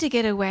needed to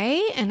get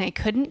away, and I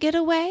couldn't get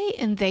away,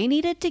 and they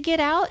needed to get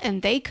out,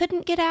 and they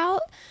couldn't get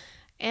out.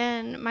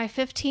 And my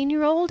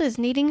 15-year-old is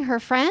needing her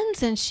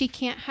friends, and she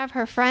can't have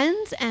her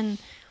friends, and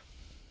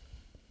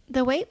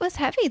the weight was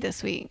heavy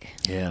this week.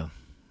 Yeah.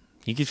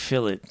 You could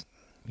feel it.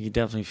 You could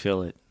definitely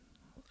feel it.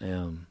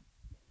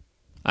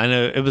 I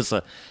know it was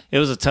a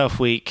tough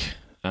week.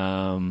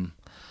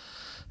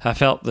 I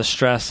felt the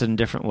stress in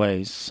different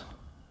ways.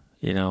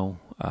 It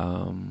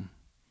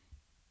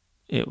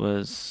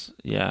was,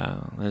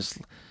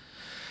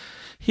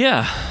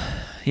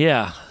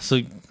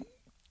 So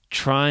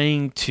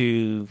trying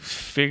to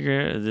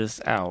figure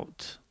this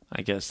out,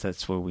 I guess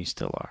that's where we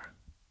still are.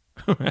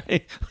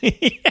 Right?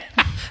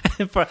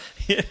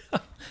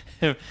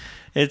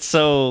 It's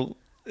so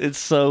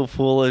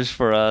foolish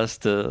for us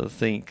to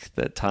think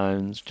that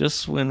times,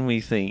 just when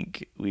we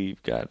think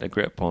we've got a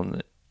grip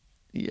on it,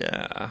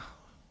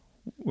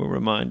 we're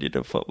reminded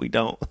of what we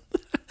don't,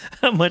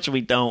 how much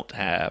we don't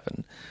have,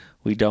 and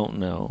we don't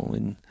know,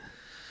 and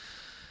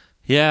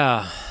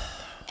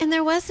And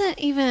there wasn't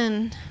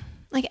even,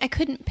 I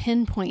couldn't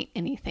pinpoint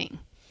anything.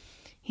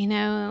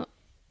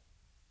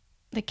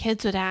 The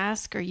kids would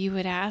ask, or you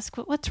would ask,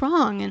 what's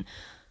wrong? And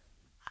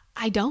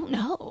I don't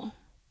know.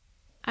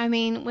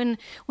 When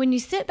you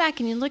sit back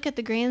and you look at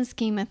the grand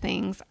scheme of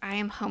things, I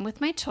am home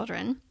with my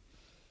children,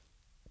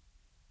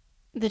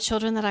 the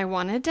children that I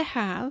wanted to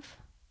have,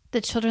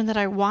 the children that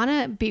I want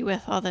to be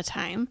with all the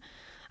time.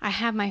 I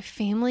have my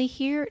family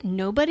here.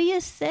 Nobody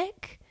is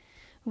sick.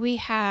 We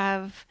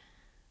have,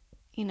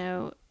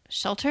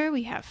 shelter.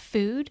 We have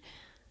food.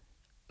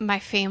 My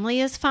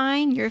family is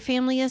fine. Your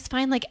family is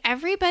fine.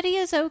 Everybody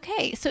is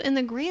okay. So in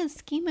the grand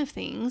scheme of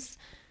things,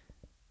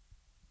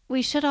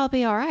 we should all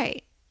be all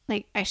right.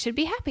 I should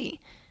be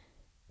happy.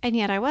 And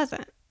yet I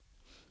wasn't.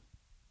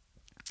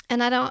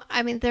 And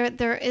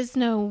there is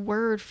no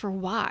word for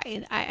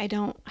why. I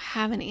don't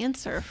have an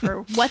answer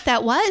for what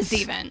that was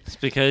even. It's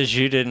because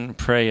you didn't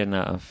pray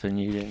enough and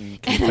you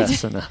didn't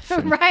confess enough.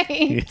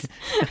 Right.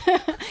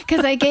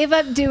 Because I gave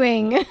up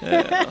doing.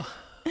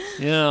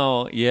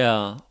 Well,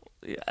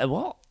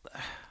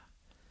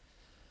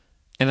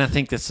 and I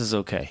think this is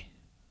okay.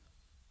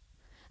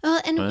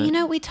 Well, and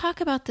right? We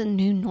talk about the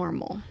new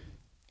normal.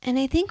 And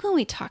I think when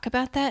we talk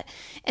about that,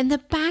 in the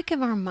back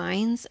of our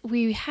minds,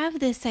 we have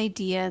this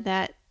idea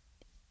that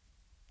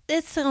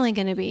it's only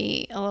going to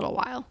be a little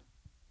while.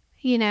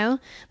 We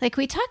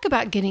talk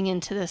about getting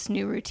into this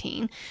new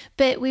routine,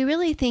 but we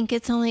really think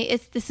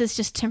this is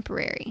just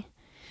temporary.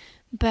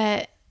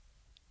 But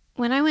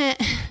when I went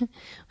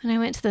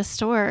to the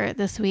store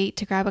this week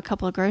to grab a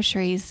couple of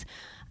groceries,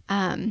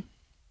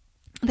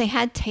 they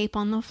had tape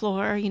on the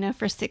floor,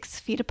 for 6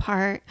 feet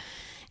apart.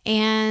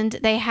 And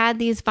they had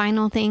these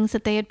vinyl things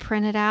that they had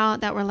printed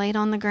out that were laid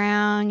on the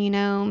ground,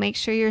 make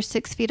sure you're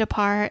 6 feet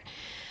apart.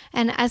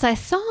 And as I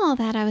saw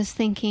that, I was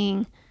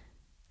thinking,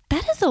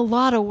 that is a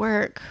lot of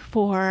work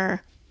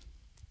for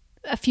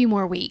a few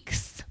more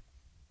weeks.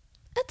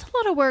 That's a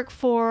lot of work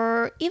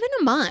for even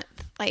a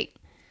month.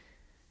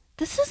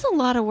 This is a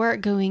lot of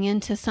work going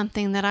into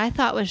something that I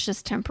thought was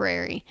just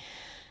temporary.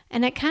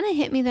 And it kind of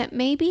hit me that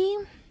maybe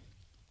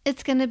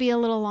it's going to be a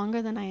little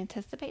longer than I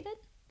anticipated.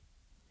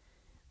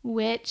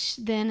 Which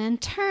then in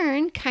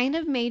turn kind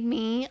of made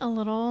me a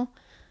little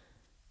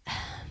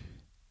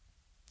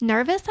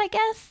nervous, I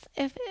guess.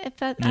 If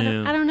that,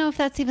 I don't know if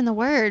that's even the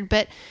word,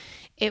 but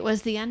it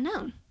was the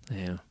unknown.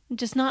 Yeah.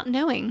 Just not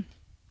knowing.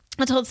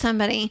 I told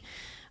somebody,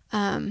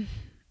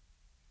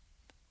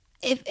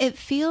 it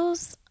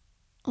feels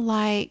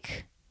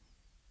like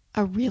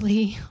a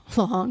really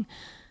long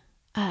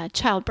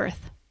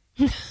childbirth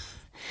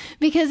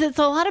because it's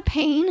a lot of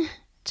pain.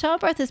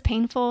 Childbirth is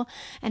painful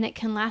and it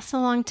can last a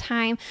long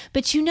time,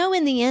 but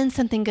in the end,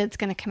 something good's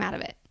going to come out of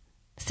it.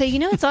 So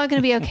it's all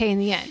going to be okay in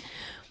the end.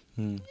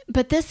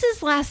 But this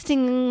is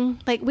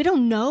lasting, we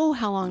don't know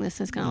how long this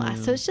is going to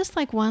last. So it's just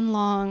like one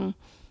long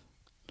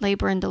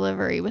labor and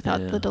delivery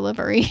without the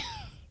delivery.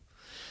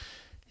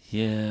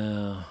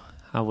 Yeah,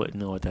 I wouldn't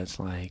know what that's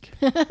like.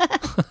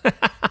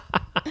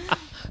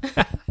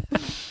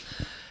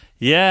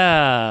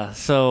 Yeah,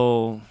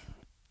 so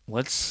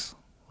what's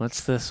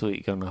this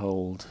week going to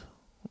hold?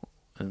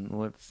 And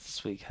what's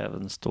this week have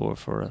in store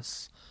for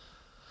us?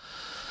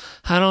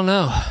 I don't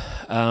know.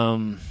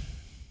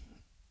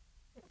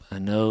 I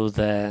know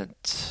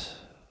that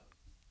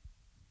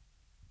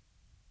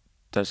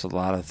there's a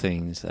lot of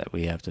things that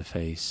we have to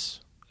face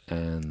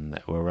and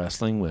that we're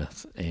wrestling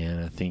with.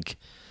 And I think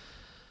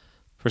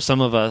for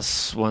some of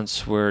us,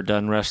 once we're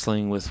done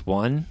wrestling with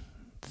one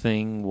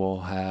thing,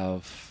 we'll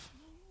have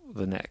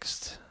the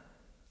next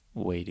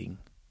waiting.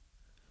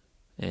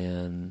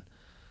 And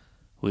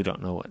we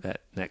don't know what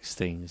that next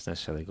thing is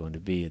necessarily going to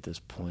be at this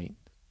point.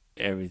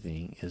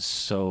 Everything is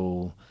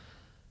so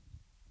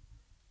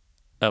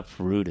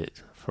uprooted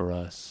for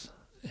us,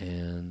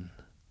 and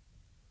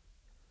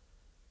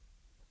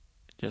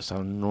just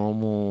our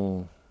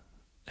normal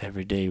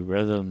everyday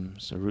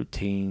rhythms,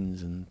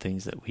 routines, and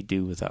things that we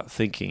do without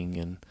thinking.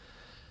 And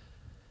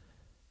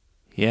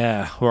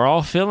yeah, we're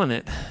all feeling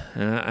it.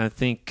 And I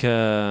think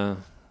a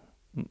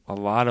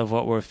lot of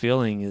what we're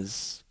feeling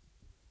is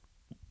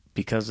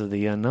because of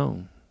the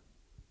unknown,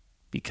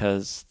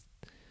 because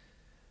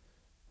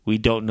we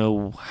don't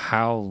know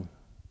how.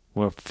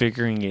 We're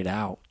figuring it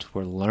out.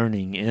 We're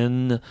learning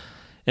in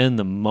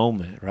the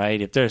moment, right?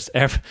 If there's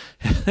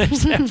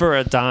ever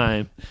a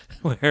time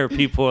where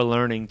people are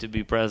learning to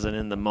be present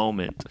in the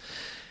moment,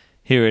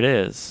 here it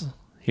is.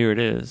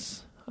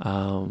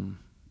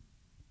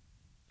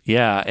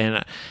 Yeah,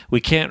 and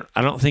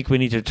I don't think we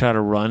need to try to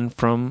run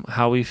from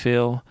how we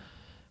feel.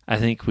 I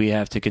think we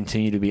have to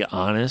continue to be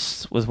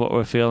honest with what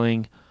we're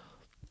feeling.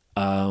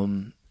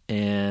 And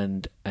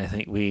I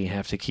think we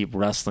have to keep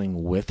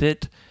wrestling with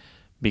it,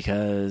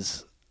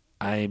 because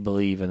I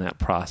believe in that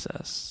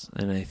process.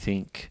 And I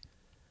think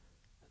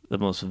the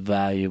most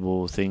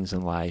valuable things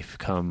in life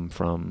come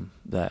from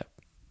that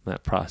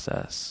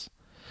process.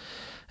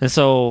 And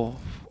so,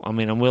 I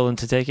mean, I'm willing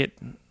to take it.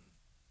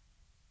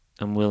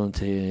 I'm willing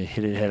to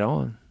hit it head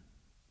on.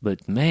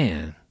 But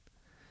man,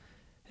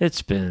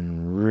 it's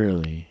been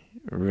really,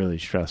 really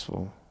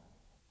stressful.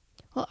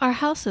 Well, our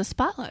house is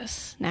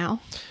spotless now.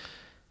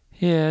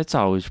 Yeah, it's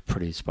always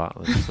pretty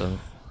spotless, so.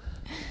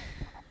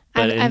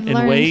 But I've in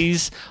learned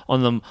ways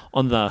on the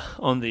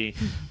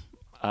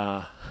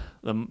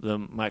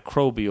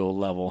microbial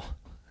level,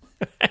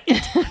 right?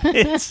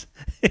 It's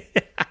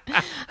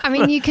I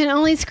mean, you can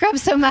only scrub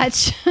so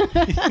much.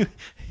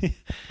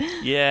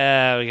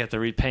 Yeah, we got to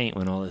repaint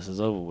when all this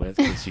is over with,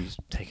 because she's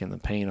taking the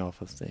paint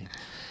off of things.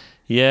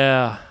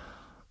 Yeah.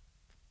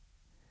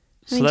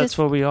 So that's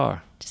where we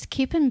are. Just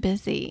keeping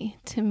busy,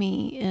 to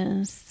me,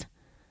 it's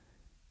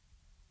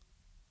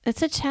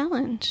a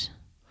challenge.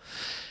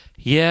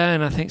 Yeah,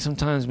 and I think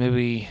sometimes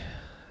maybe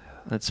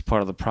that's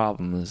part of the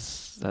problem,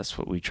 is that's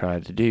what we try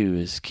to do,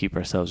 is keep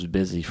ourselves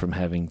busy from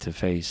having to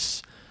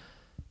face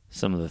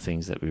some of the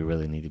things that we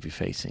really need to be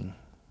facing.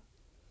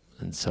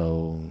 And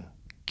so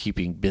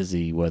keeping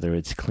busy, whether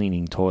it's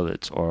cleaning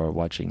toilets or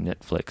watching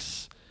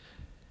Netflix,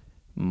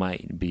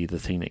 might be the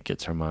thing that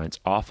gets our minds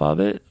off of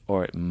it,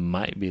 or it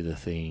might be the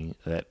thing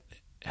that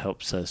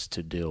helps us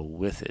to deal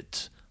with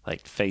it.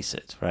 Like, face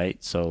it,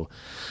 right? So,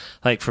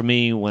 like, for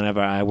me,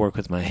 whenever I work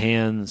with my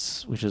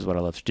hands, which is what I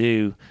love to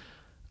do,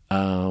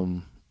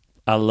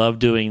 I love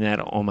doing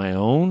that on my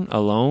own,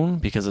 alone,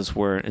 because it's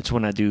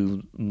when I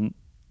do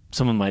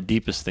some of my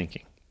deepest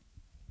thinking,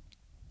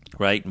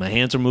 right? My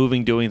hands are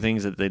moving, doing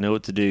things that they know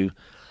what to do,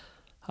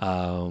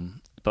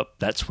 but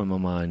that's when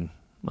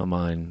my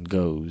mind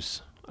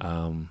goes.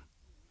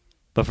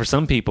 But for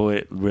some people,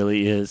 it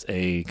really is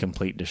a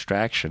complete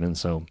distraction, and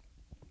so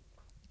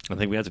I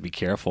think we have to be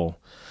careful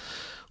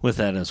with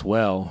that as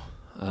well,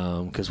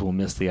 because we'll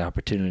miss the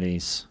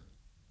opportunities.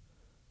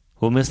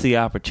 We'll miss the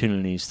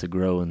opportunities to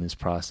grow in this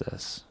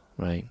process,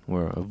 right?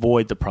 We'll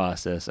avoid the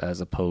process as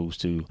opposed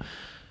to,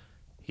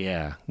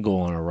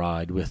 go on a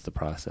ride with the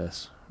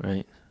process,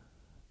 right?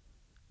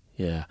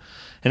 Yeah,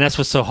 and that's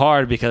what's so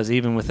hard, because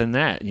even within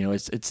that,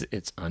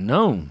 it's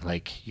unknown.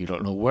 Like, you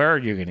don't know where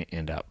you're going to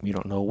end up. You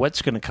don't know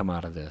what's going to come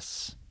out of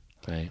this,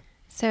 right?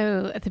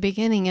 So at the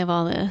beginning of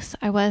all this,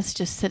 I was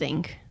just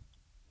sitting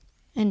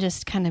and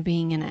just kind of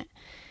being in it,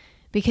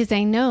 because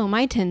I know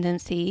my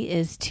tendency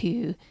is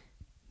to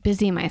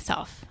busy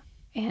myself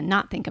and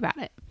not think about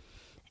it.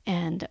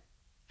 And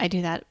I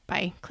do that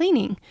by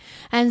cleaning.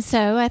 And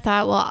so I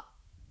thought, well,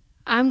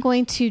 I'm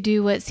going to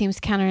do what seems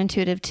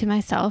counterintuitive to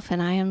myself,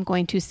 and I am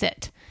going to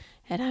sit,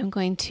 and I'm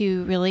going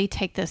to really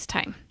take this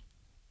time.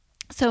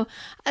 So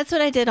that's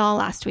what I did all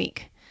last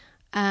week.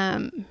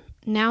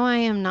 Now I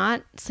am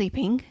not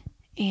sleeping,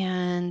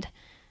 and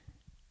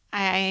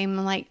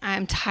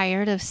I'm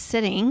tired of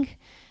sitting,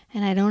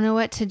 and I don't know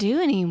what to do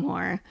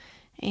anymore.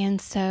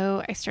 And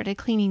so I started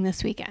cleaning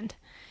this weekend,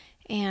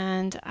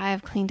 and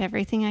I've cleaned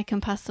everything I can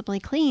possibly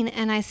clean,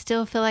 and I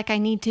still feel like I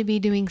need to be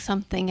doing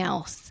something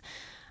else.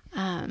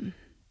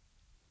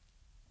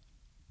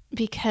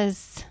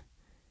 Because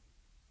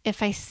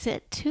if I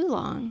sit too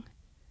long,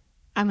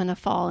 I'm going to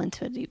fall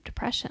into a deep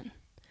depression.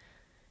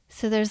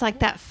 So there's like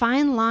that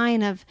fine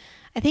line of,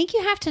 I think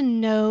you have to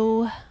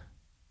know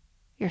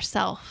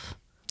yourself.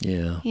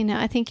 Yeah.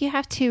 I think you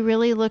have to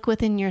really look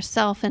within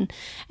yourself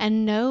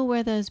and know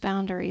where those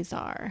boundaries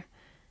are.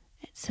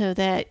 so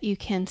that you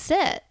can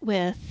sit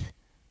with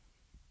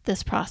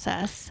this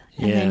process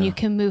and then you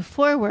can move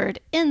forward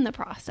in the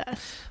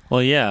process.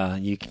 Well, yeah,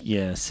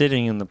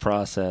 sitting in the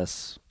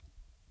process.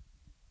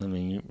 I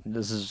mean,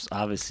 this is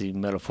obviously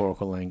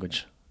metaphorical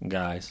language,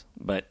 guys,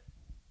 but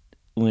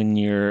when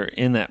you're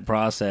in that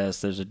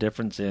process, there's a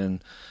difference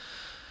in,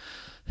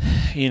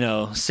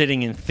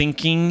 sitting and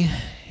thinking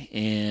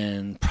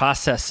and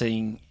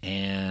processing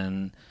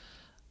and,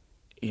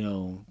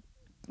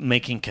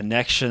 making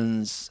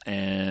connections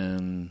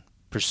and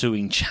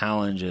pursuing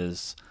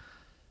challenges.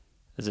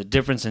 There's a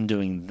difference in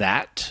doing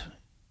that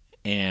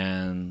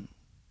and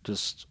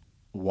just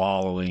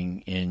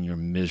wallowing in your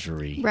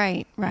misery.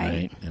 Right.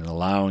 And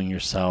allowing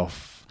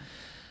yourself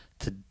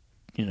to,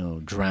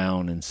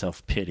 drown in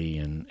self-pity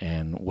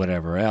and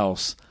whatever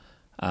else.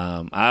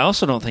 I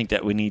also don't think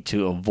that we need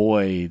to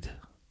avoid,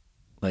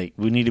 we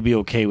need to be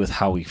okay with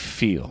how we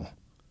feel.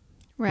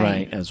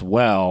 Right. As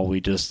well.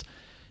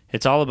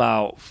 It's all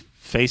about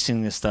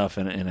facing this stuff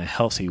in a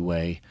healthy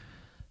way,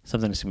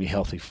 something that's going to be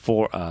healthy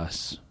for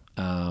us.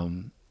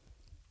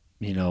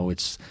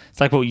 It's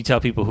like what you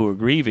tell people who are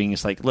grieving.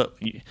 It's like, look,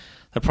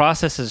 the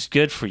process is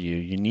good for you.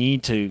 You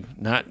need to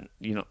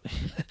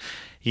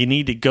you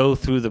need to go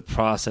through the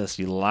process.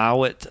 You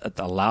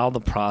allow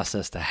the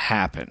process to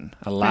happen.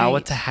 Allow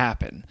it to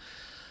happen.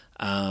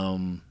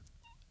 All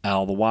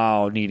the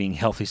while needing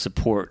healthy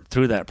support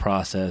through that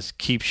process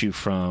keeps you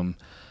from,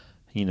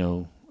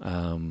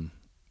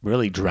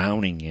 really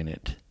drowning in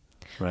it.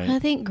 Right. I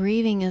think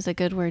grieving is a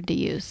good word to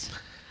use.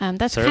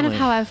 That's Certainly. kind of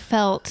how I've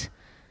felt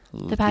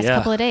the past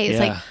couple of days.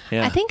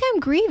 I think I'm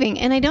grieving,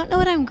 and I don't know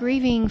what I'm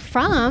grieving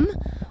from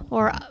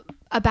or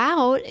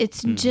about.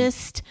 It's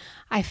just,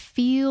 I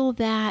feel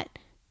that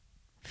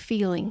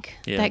feeling,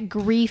 that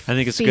grief. I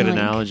think it's feeling. a good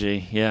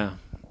analogy. Yeah,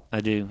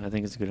 I do. I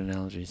think it's a good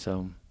analogy.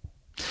 So,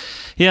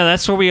 yeah,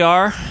 that's where we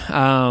are.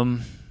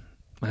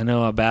 I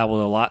know I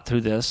babbled a lot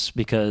through this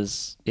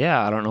because,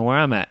 I don't know where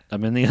I'm at.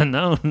 I'm in the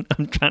unknown.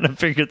 I'm trying to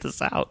figure this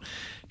out,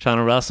 trying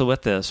to wrestle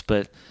with this.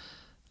 But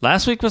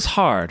last week was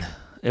hard.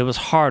 It was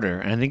harder,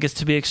 and I think it's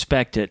to be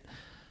expected,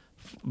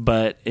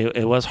 but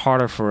it was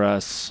harder for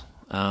us,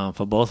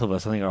 for both of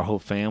us, I think our whole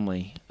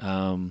family.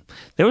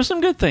 There were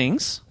some good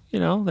things,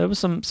 there was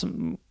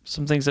some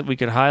things that we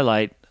could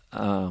highlight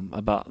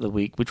about the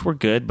week, which were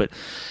good, but,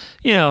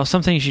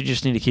 some things you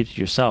just need to keep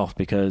to yourself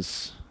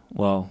because,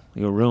 well,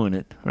 you'll ruin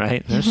it,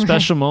 right? There's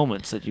special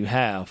moments that you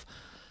have.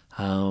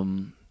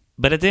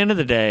 But at the end of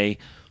the day,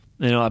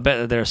 I bet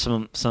that there are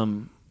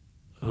some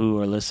who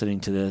are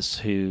listening to this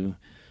who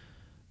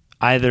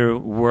either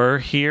were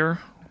here,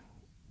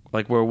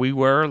 like where we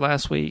were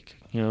last week,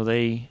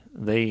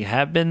 they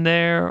have been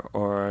there,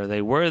 or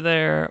they were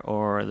there,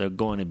 or they're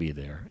going to be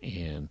there.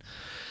 And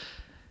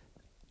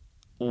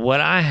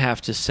what I have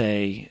to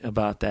say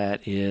about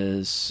that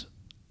is,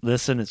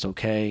 listen, it's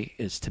okay.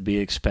 It's to be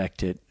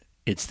expected.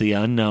 It's the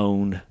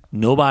unknown.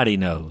 Nobody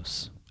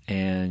knows.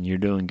 And you're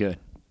doing good.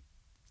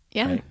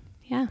 Yeah. Right?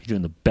 Yeah. You're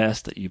doing the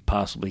best that you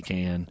possibly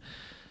can.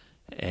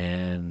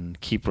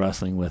 And keep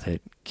wrestling with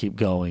it. Keep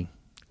going.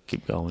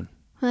 Keep going.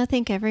 Well, I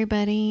think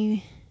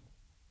everybody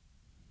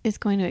is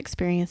going to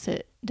experience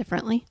it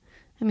differently.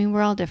 I mean,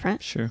 we're all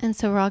different. Sure. And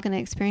so we're all going to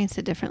experience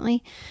it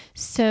differently.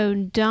 So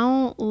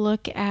don't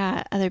look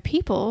at other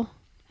people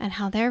and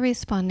how they're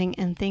responding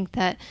and think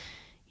that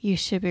you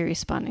should be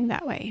responding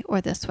that way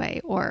or this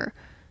way, or,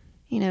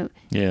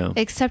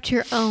 accept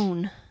your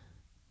own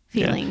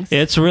feelings.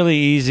 Yeah. It's really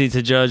easy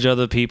to judge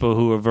other people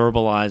who are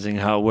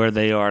verbalizing where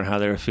they are and how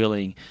they're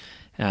feeling.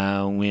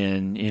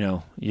 When,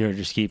 you're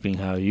just keeping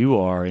how you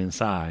are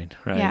inside,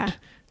 right? Yeah.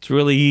 It's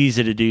really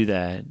easy to do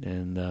that,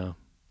 and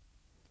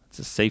it's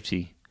a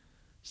safety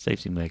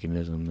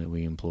mechanism that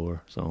we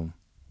implore. So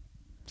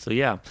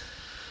yeah.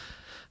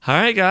 All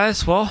right,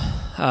 guys. Well,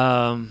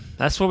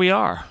 that's where we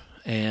are,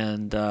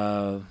 and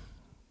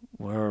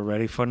we're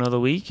ready for another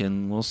week,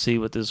 and we'll see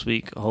what this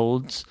week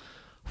holds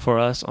for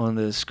us on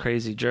this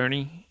crazy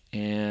journey.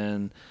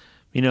 And,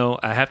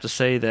 I have to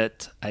say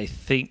that I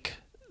think,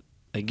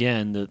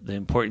 again, the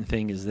important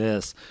thing is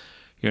this: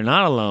 you're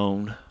not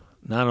alone.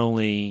 Not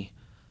only,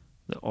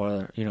 there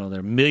are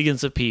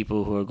millions of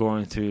people who are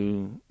going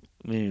through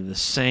the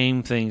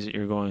same things that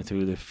you're going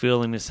through. They're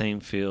feeling the same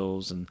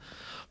feels and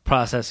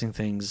processing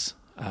things,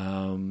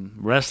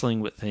 wrestling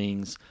with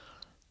things.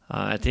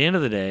 At the end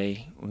of the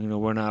day,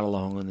 we're not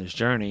alone on this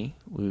journey.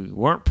 We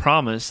weren't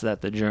promised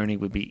that the journey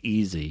would be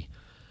easy,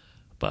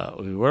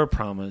 but we were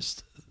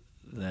promised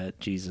that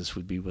Jesus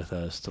would be with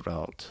us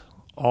throughout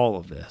all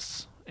of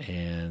this.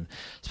 And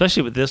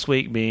especially with this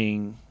week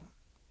being,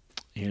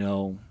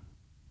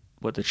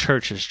 what the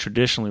church has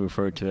traditionally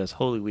referred to as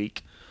Holy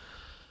Week,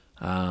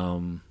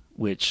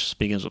 which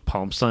begins with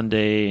Palm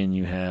Sunday, and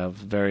you have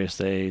various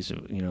days,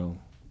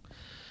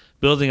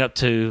 building up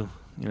to,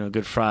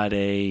 Good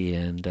Friday,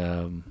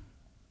 and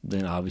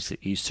then obviously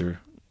Easter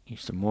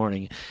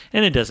morning.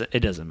 And it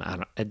doesn't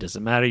matter. It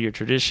doesn't matter your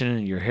tradition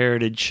and your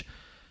heritage.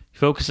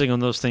 Focusing on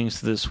those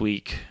things this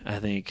week, I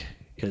think,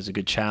 is a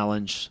good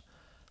challenge.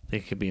 I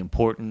think it could be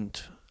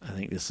important. I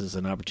think this is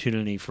an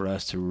opportunity for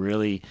us to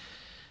really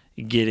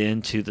get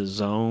into the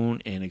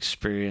zone and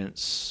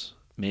experience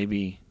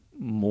maybe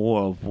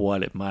more of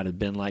what it might have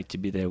been like to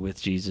be there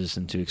with Jesus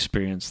and to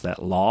experience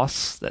that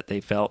loss that they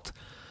felt,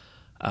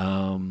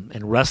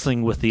 and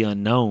wrestling with the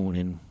unknown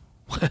and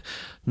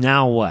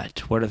now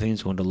what are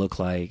things going to look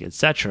like,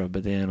 etc.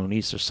 But then on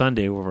Easter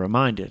Sunday we're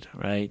reminded,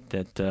 right,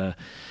 that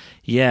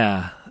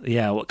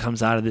what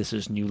comes out of this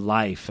is new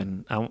life.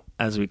 And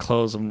as we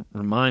close, I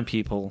remind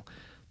people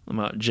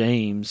about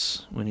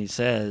James when he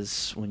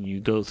says, when you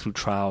go through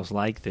trials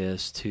like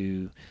this,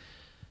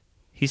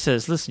 he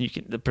says, listen,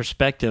 the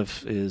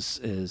perspective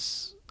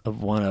is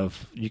of one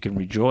of, you can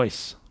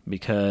rejoice,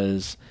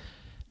 because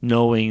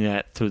knowing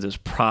that through this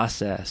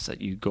process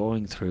that you're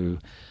going through,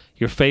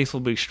 your faith will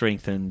be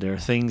strengthened. There are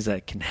things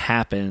that can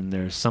happen.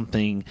 There's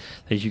something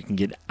that you can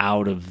get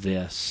out of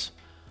this,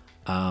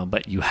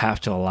 but you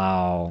have to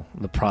allow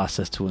the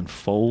process to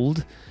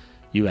unfold.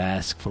 You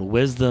ask for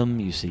wisdom,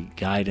 you seek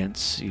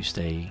guidance, you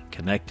stay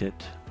connected,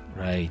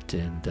 right?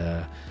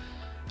 And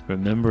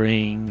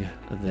remembering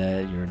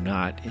that you're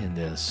not in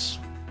this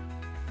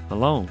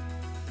alone,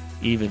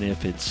 even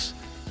if it's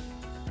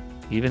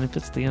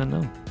the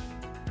unknown.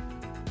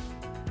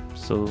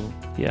 So,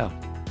 yeah.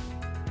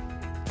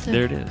 So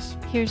there it is.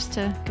 Here's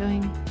to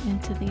going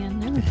into the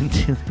unknown.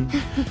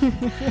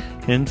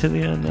 Into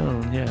the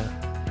unknown,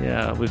 yeah.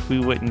 Yeah, if we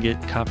wouldn't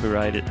get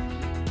copyrighted,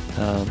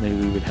 maybe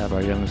we would have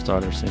our youngest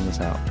daughter sing us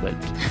out. But